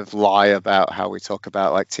that kind of lie about how we talk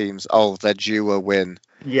about like teams, they're due a win.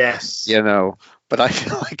 Yes. But I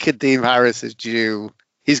feel like Kadeem Harris is due.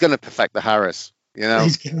 He's going to perfect the Harris,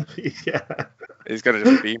 He's going to be, He's going to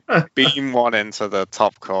just beam one into the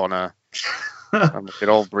top corner. And we could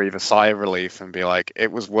all breathe a sigh of relief and be like,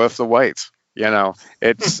 it was worth the wait.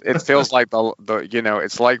 It feels like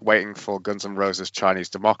it's like waiting for Guns N' Roses Chinese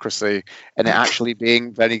Democracy and it actually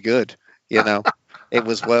being very good. It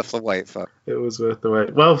was worth the wait for. It was worth the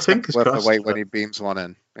wait. Well, fingers worth crossed. The wait when he beams one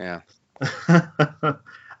in. Yeah.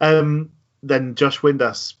 Then Josh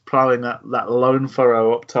Windass plowing that lone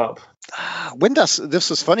furrow up top. Windass, this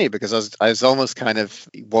was funny because I was almost kind of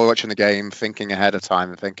watching the game, thinking ahead of time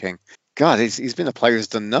and thinking, God, he's been a player who's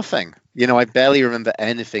done nothing. I barely remember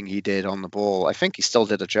anything he did on the ball. I think he still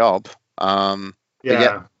did a job. But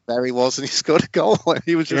yet there he was and he scored a goal.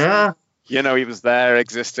 He was just, he was there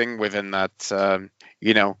existing within that,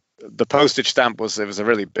 the postage stamp was a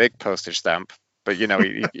really big postage stamp. But,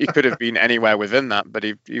 he could have been anywhere within that. But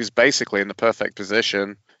he was basically in the perfect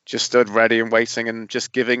position, just stood ready and waiting and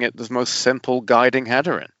just giving it the most simple guiding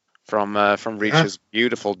header in from Reach's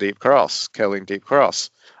beautiful deep cross, curling deep cross.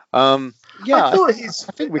 I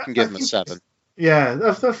think we can give him a 7.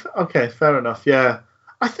 Yeah, okay, fair enough. Yeah,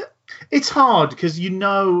 it's hard because we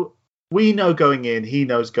know going in, he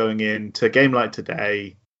knows going in to a game like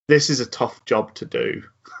today. This is a tough job to do.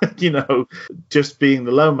 Just being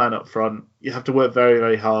the lone man up front, you have to work very,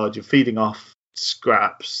 very hard. You're feeding off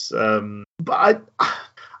scraps. But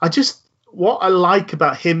I just what I like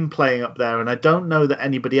about him playing up there, and I don't know that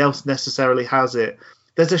anybody else necessarily has it.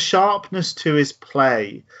 There's a sharpness to his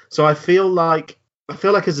play. So I feel like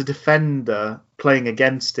as a defender playing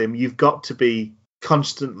against him, you've got to be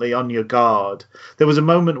constantly on your guard. There was a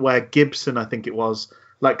moment where Gibson, I think it was,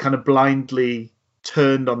 like kind of blindly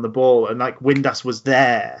turned on the ball and like Windass was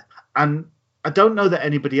there. And I don't know that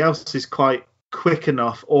anybody else is quite quick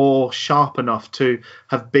enough or sharp enough to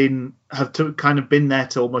have been there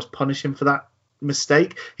to almost punish him for that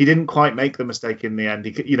mistake. He didn't quite make the mistake in the end.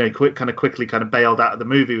 He quickly bailed out of the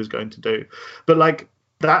move he was going to do. But like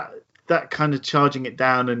that kind of charging it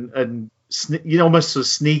down and almost sort of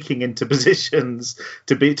sneaking into positions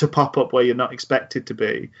to pop up where you're not expected to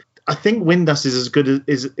be. I think Windass is as good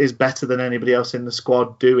as is better than anybody else in the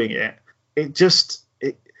squad doing it.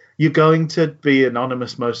 You're going to be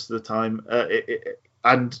anonymous most of the time,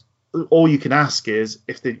 and all you can ask is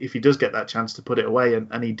if he does get that chance to put it away,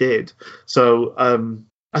 and he did. So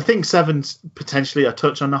I think 7's potentially a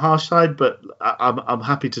touch on the harsh side, but I'm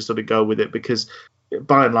happy to sort of go with it because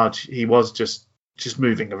by and large he was just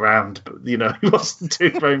moving around, but he wasn't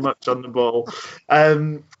doing very much on the ball.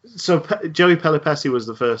 So Joey Pelupessy was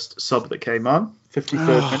the first sub that came on,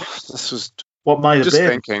 53rd minute. This was what might have just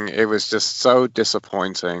been. Thinking it was just so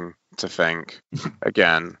disappointing to think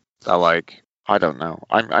again that I don't know.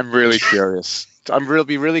 I'm really curious.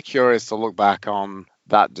 Be really curious to look back on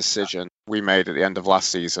that decision we made at the end of last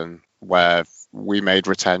season where we made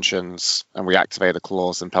retentions and we activated a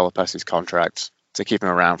clause in Pelupessy's contract to keep him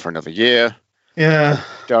around for another year. Yeah.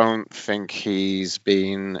 I don't think he's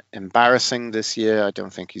been embarrassing this year. I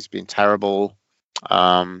don't think he's been terrible.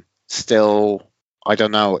 Still, I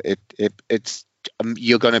don't know. It's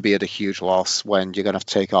you're going to be at a huge loss when you're going to have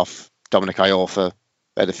to take off Dominic Iorfa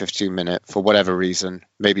at the 15-minute for whatever reason.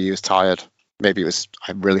 Maybe he was tired. Maybe it was.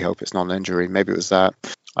 I really hope it's not an injury. Maybe it was that.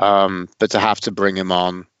 But to have to bring him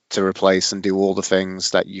on to replace and do all the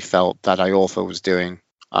things that you felt that Iorfa was doing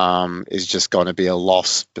is just going to be a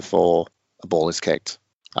loss before a ball is kicked.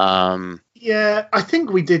 Yeah, I think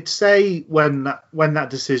we did say when that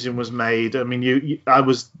decision was made. I mean, I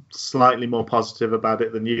was slightly more positive about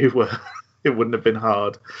it than you were. It wouldn't have been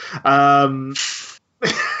hard.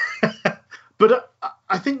 But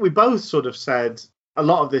I think we both sort of said a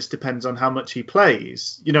lot of this depends on how much he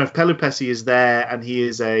plays. If Pelupessy is there and he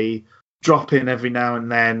is a drop in every now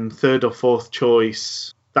and then, third or fourth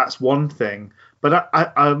choice, that's one thing. But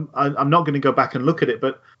I'm not going to go back and look at it,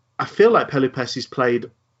 but I feel like Pelupessy's played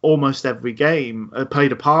almost every game,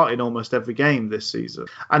 played a part in almost every game this season.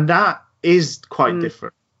 And that is quite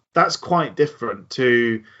different. That's quite different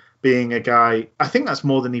to being a guy. I think that's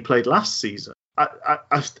more than he played last season.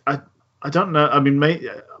 I don't know. I mean,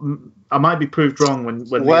 I might be proved wrong when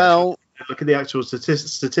look at the actual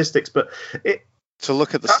statistics, but to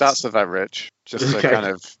look at the stats of that, Rich, just to kind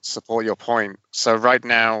of support your point. So right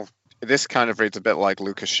now, this kind of reads a bit like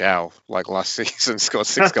Lucas Shaw, like last season, scored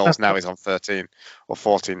 6 goals. Now he's on 13 or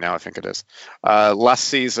 14 now, I think it is. Last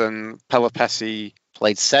season, Pelupessy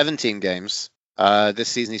played 17 games. This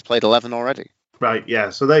season, he's played 11 already. Right, yeah.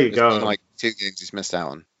 So there you go. Been like 2 games he's missed out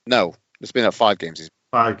on. No, it's been 5 games.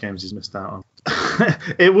 5 games he's missed out on.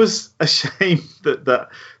 It was a shame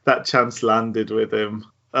that chance landed with him.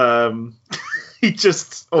 He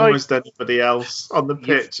just almost anybody else on the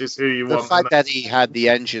pitch is who you want. The fact that he had the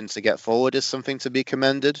engine to get forward is something to be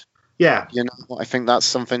commended. Yeah. I think that's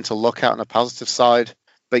something to look at on a positive side.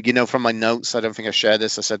 But from my notes, I don't think I shared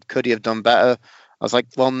this. I said, could he have done better? I was like,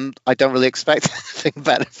 well, I don't really expect anything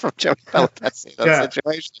better from Joey Pelupessy in that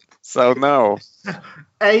situation. So no.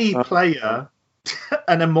 A player,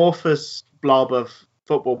 an amorphous blob of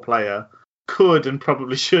football player, could and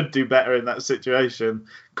probably should do better in that situation.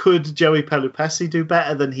 Could Joey Pelupessy do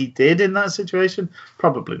better than he did in that situation?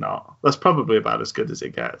 Probably not. That's probably about as good as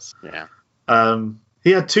it gets. Yeah.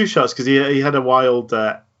 He had 2 shots because he had a wild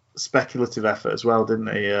speculative effort as well,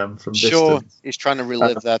 didn't he? From distance. He's trying to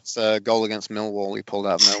relive that goal against Millwall he pulled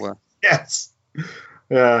out of nowhere. Yes.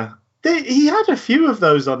 Yeah. He had a few of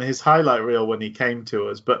those on his highlight reel when he came to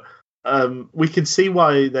us, but we can see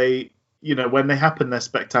why they, when they happen, they're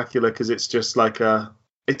spectacular because it's just like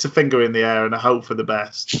it's a finger in the air and a hope for the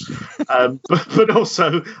best. But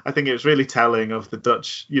also, I think it was really telling of the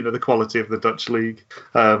Dutch, the quality of the Dutch league.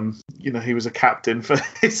 He was a captain for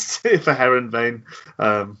Heerenveen.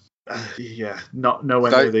 Not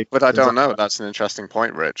nowhere. But I don't know. That's an interesting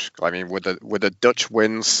point, Rich. I mean, would the Dutch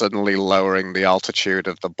winds suddenly lowering the altitude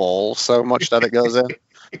of the ball so much that it goes in?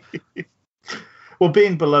 Well,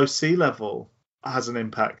 being below sea level has an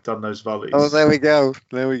impact on those volleys. Oh, there we go.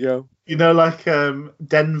 Like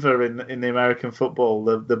Denver in the American football,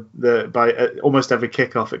 the by almost every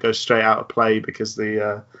kickoff it goes straight out of play because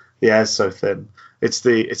the air's so thin. It's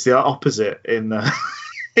the opposite in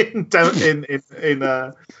in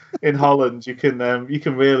Holland. You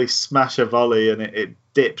can really smash a volley and it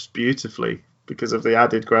dips beautifully because of the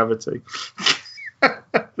added gravity.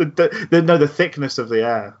 The thickness of the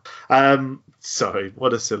air. Sorry,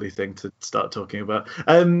 what a silly thing to start talking about.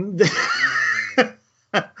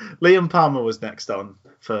 Liam Palmer was next on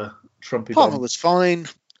for Trumpy. Palmer was fine.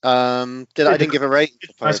 I didn't give a rating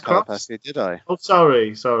for Pelupessy, did I? Oh,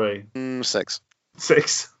 sorry. 6.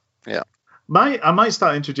 6. Yeah. I might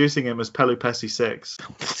start introducing him as Pelupessy 6.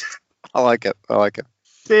 I like it.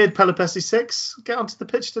 Did Pelupessy 6 get onto the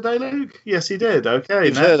pitch today, Luke? Yes, he did. Okay.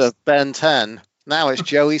 You've heard of Ben 10. Now it's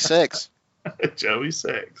Joey 6. Joey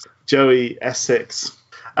 6. Joey S6.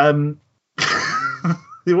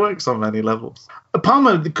 He works on many levels.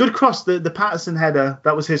 Palmer, the good cross, the Patterson header,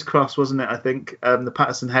 that was his cross, wasn't it? I think the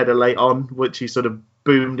Patterson header late on, which he sort of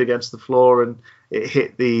boomed against the floor and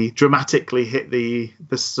it dramatically hit the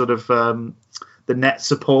sort of the net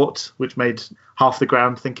support, which made half the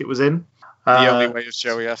ground think it was in. The only way is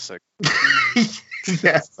Joey S6.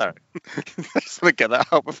 Yeah. Sorry. I just want to get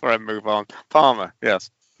that out before I move on. Palmer,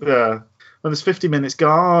 yes. Yeah. When there's 50 minutes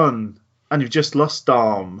gone and you've just lost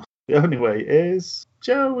Dom, the only way is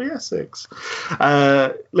Joey Essex.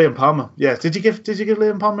 Liam Palmer. Yeah. Did you give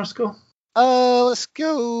Liam Palmer a score? Let's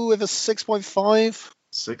go with a 6.5.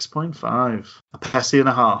 6.5. A Pessy and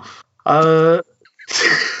a half.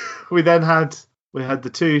 We then had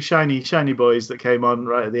the 2 shiny boys that came on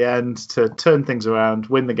right at the end to turn things around,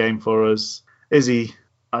 win the game for us.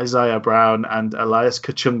 Isaiah Brown and Elias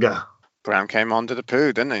Kachunga. Brown came on, did a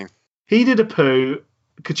poo, didn't he? He did a poo.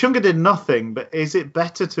 Kachunga did nothing, but is it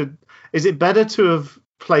better to have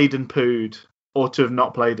played and pooed or to have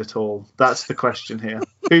not played at all? That's the question here.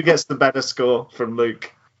 Who gets the better score from Luke?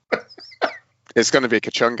 It's going to be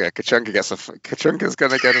Kachunga. Kachunga's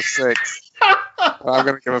going to get a 6. I'm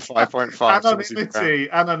going to give a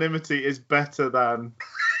 5.5. Anonymity is better than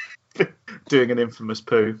doing an infamous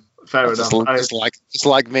poo. Fair enough. It's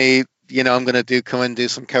like me. I'm going to come and do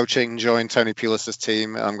some coaching, join Tony Pulis'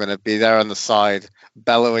 team. I'm going to be there on the side,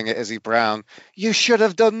 bellowing at Izzy Brown. You should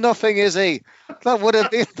have done nothing, Izzy. That would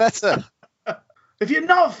have been better. If you're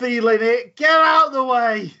not feeling it, get out of the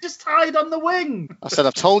way. Just hide on the wing. I said,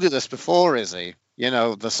 I've told you this before, Izzy.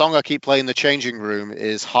 The song I keep playing in the changing room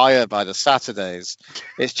is Higher by the Saturdays.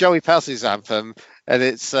 It's Joey Pelupessy's anthem, and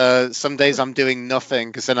it's some days I'm doing nothing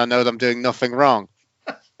because then I know that I'm doing nothing wrong.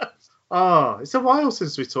 Oh, it's a while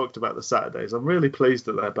since we talked about the Saturdays. I'm really pleased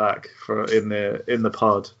that they're back in the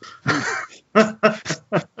pod.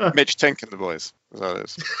 Mitch Tink and the boys. Is that it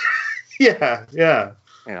is? Yeah.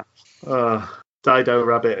 Dido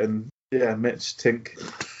Rabbit and Mitch Tink.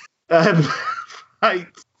 Right.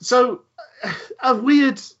 So a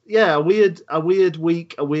weird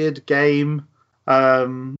week, a weird game. A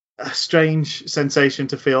strange sensation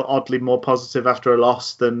to feel oddly more positive after a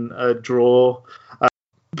loss than a draw.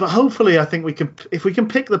 But hopefully, I think if we can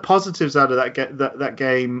pick the positives out of that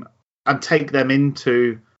game and take them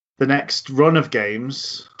into the next run of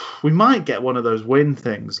games, we might get one of those win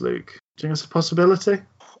things, Luke. Do you think it's a possibility?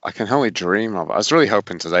 I can only dream of it. I was really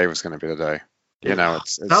hoping today was going to be the day.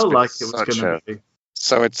 It's felt like it was going to be.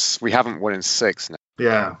 So we haven't won in 6 now.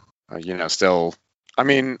 Yeah. Still. I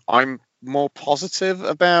mean, I'm more positive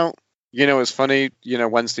about. It's funny.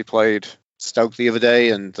 Wednesday played Stoke the other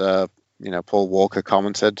day, and Paul Walker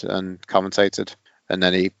commentated, and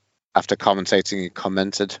then he, after commentating, he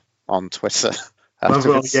commented on Twitter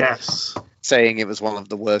afterwards, yes, saying it was one of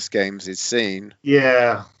the worst games he'd seen.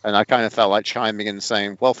 Yeah. And I kind of felt like chiming in and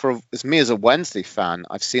saying, well, as me as a Wednesday fan,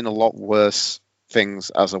 I've seen a lot worse things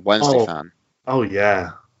as a Wednesday fan. Oh,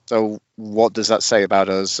 yeah. So what does that say about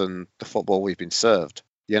us and the football we've been served?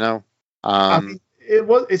 I mean,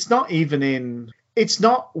 it's not even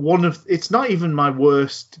my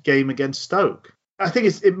worst game against Stoke. I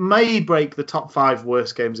think it may break the top 5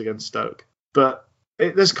 worst games against Stoke, but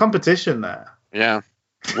there's competition there. Yeah.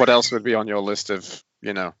 What else would be on your list of,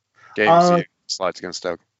 games you slight against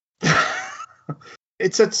Stoke?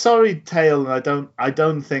 It's a sorry tale, and I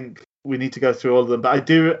don't think we need to go through all of them. But I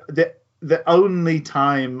do. The only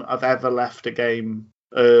time I've ever left a game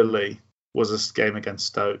early was a game against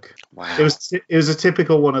Stoke. Wow. It was a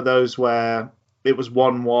typical one of those where it was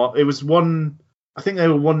 1-1. It was one. I think they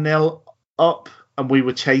were 1-0 up, and we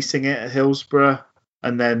were chasing it at Hillsborough,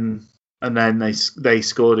 and then they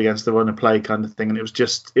scored against the run of play kind of thing, and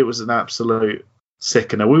it was an absolute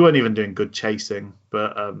sickener. We weren't even doing good chasing,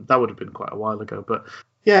 but that would have been quite a while ago. But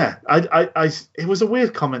yeah, it was a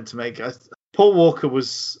weird comment to make. Paul Walker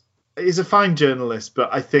he's a fine journalist,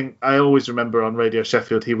 but I think I always remember on Radio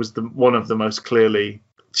Sheffield he was one of the most clearly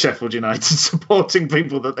Sheffield United supporting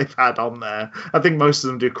people that they've had on there. I think most of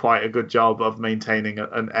them do quite a good job of maintaining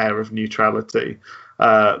an air of neutrality.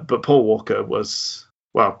 But Paul Walker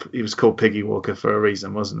he was called Piggy Walker for a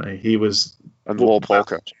reason, wasn't he? He was... And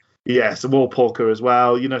Walpolka. Yes, Walpolka as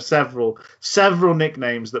well. Several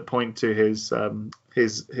nicknames that point to his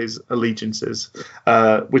allegiances,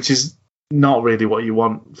 which is not really what you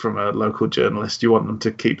want from a local journalist. You want them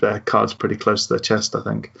to keep their cards pretty close to their chest, I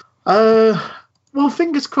think. Well,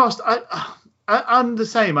 fingers crossed. I'm the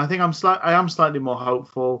same. I think I am slightly more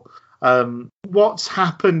hopeful. What's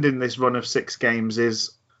happened in this run of 6 games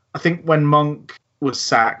is, I think when Monk was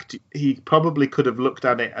sacked, he probably could have looked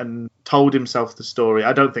at it and told himself the story.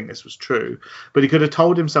 I don't think this was true, but he could have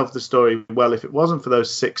told himself the story. Well, if it wasn't for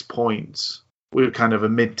those 6 points, we were kind of a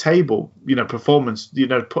mid-table, performance,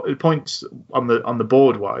 points on the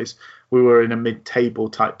board wise, we were in a mid-table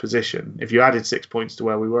type position. If you added 6 points to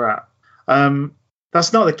where we were at,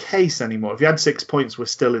 that's not the case anymore. If you had 6 points, we're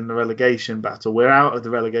still in the relegation battle. We're out of the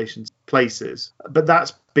relegation places, but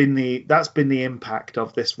that's been the impact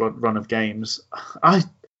of this run of games. I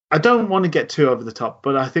don't want to get too over the top,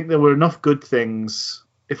 but I think there were enough good things.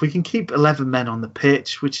 If we can keep 11 men on the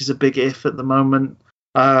pitch, which is a big if at the moment,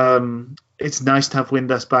 it's nice to have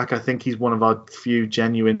Windass back. I think he's one of our few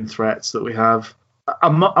genuine threats that we have.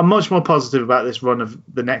 I'm much more positive about this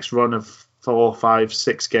the next run of 4, 5,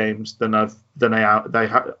 6 games than I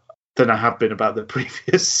have been about the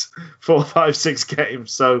previous 4, 5, 6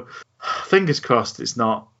 games. So fingers crossed it's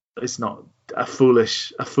not a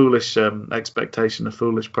foolish expectation, a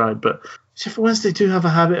foolish pride. But Sheffield Wednesday do have a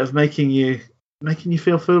habit of making you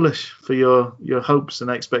feel foolish for your hopes and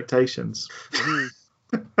expectations.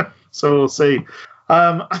 So we'll see.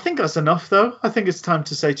 I think that's enough, though. I think it's time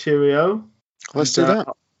to say cheerio. Let's do that.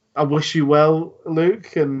 I wish you well,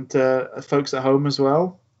 Luke, and folks at home as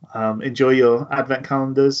well. Enjoy your advent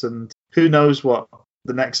calendars, and who knows what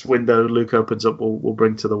the next window Luke opens up will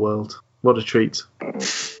bring to the world. What a treat.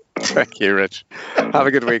 Thank you, Rich. Have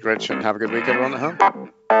a good week, Rich, and have a good week, everyone at home.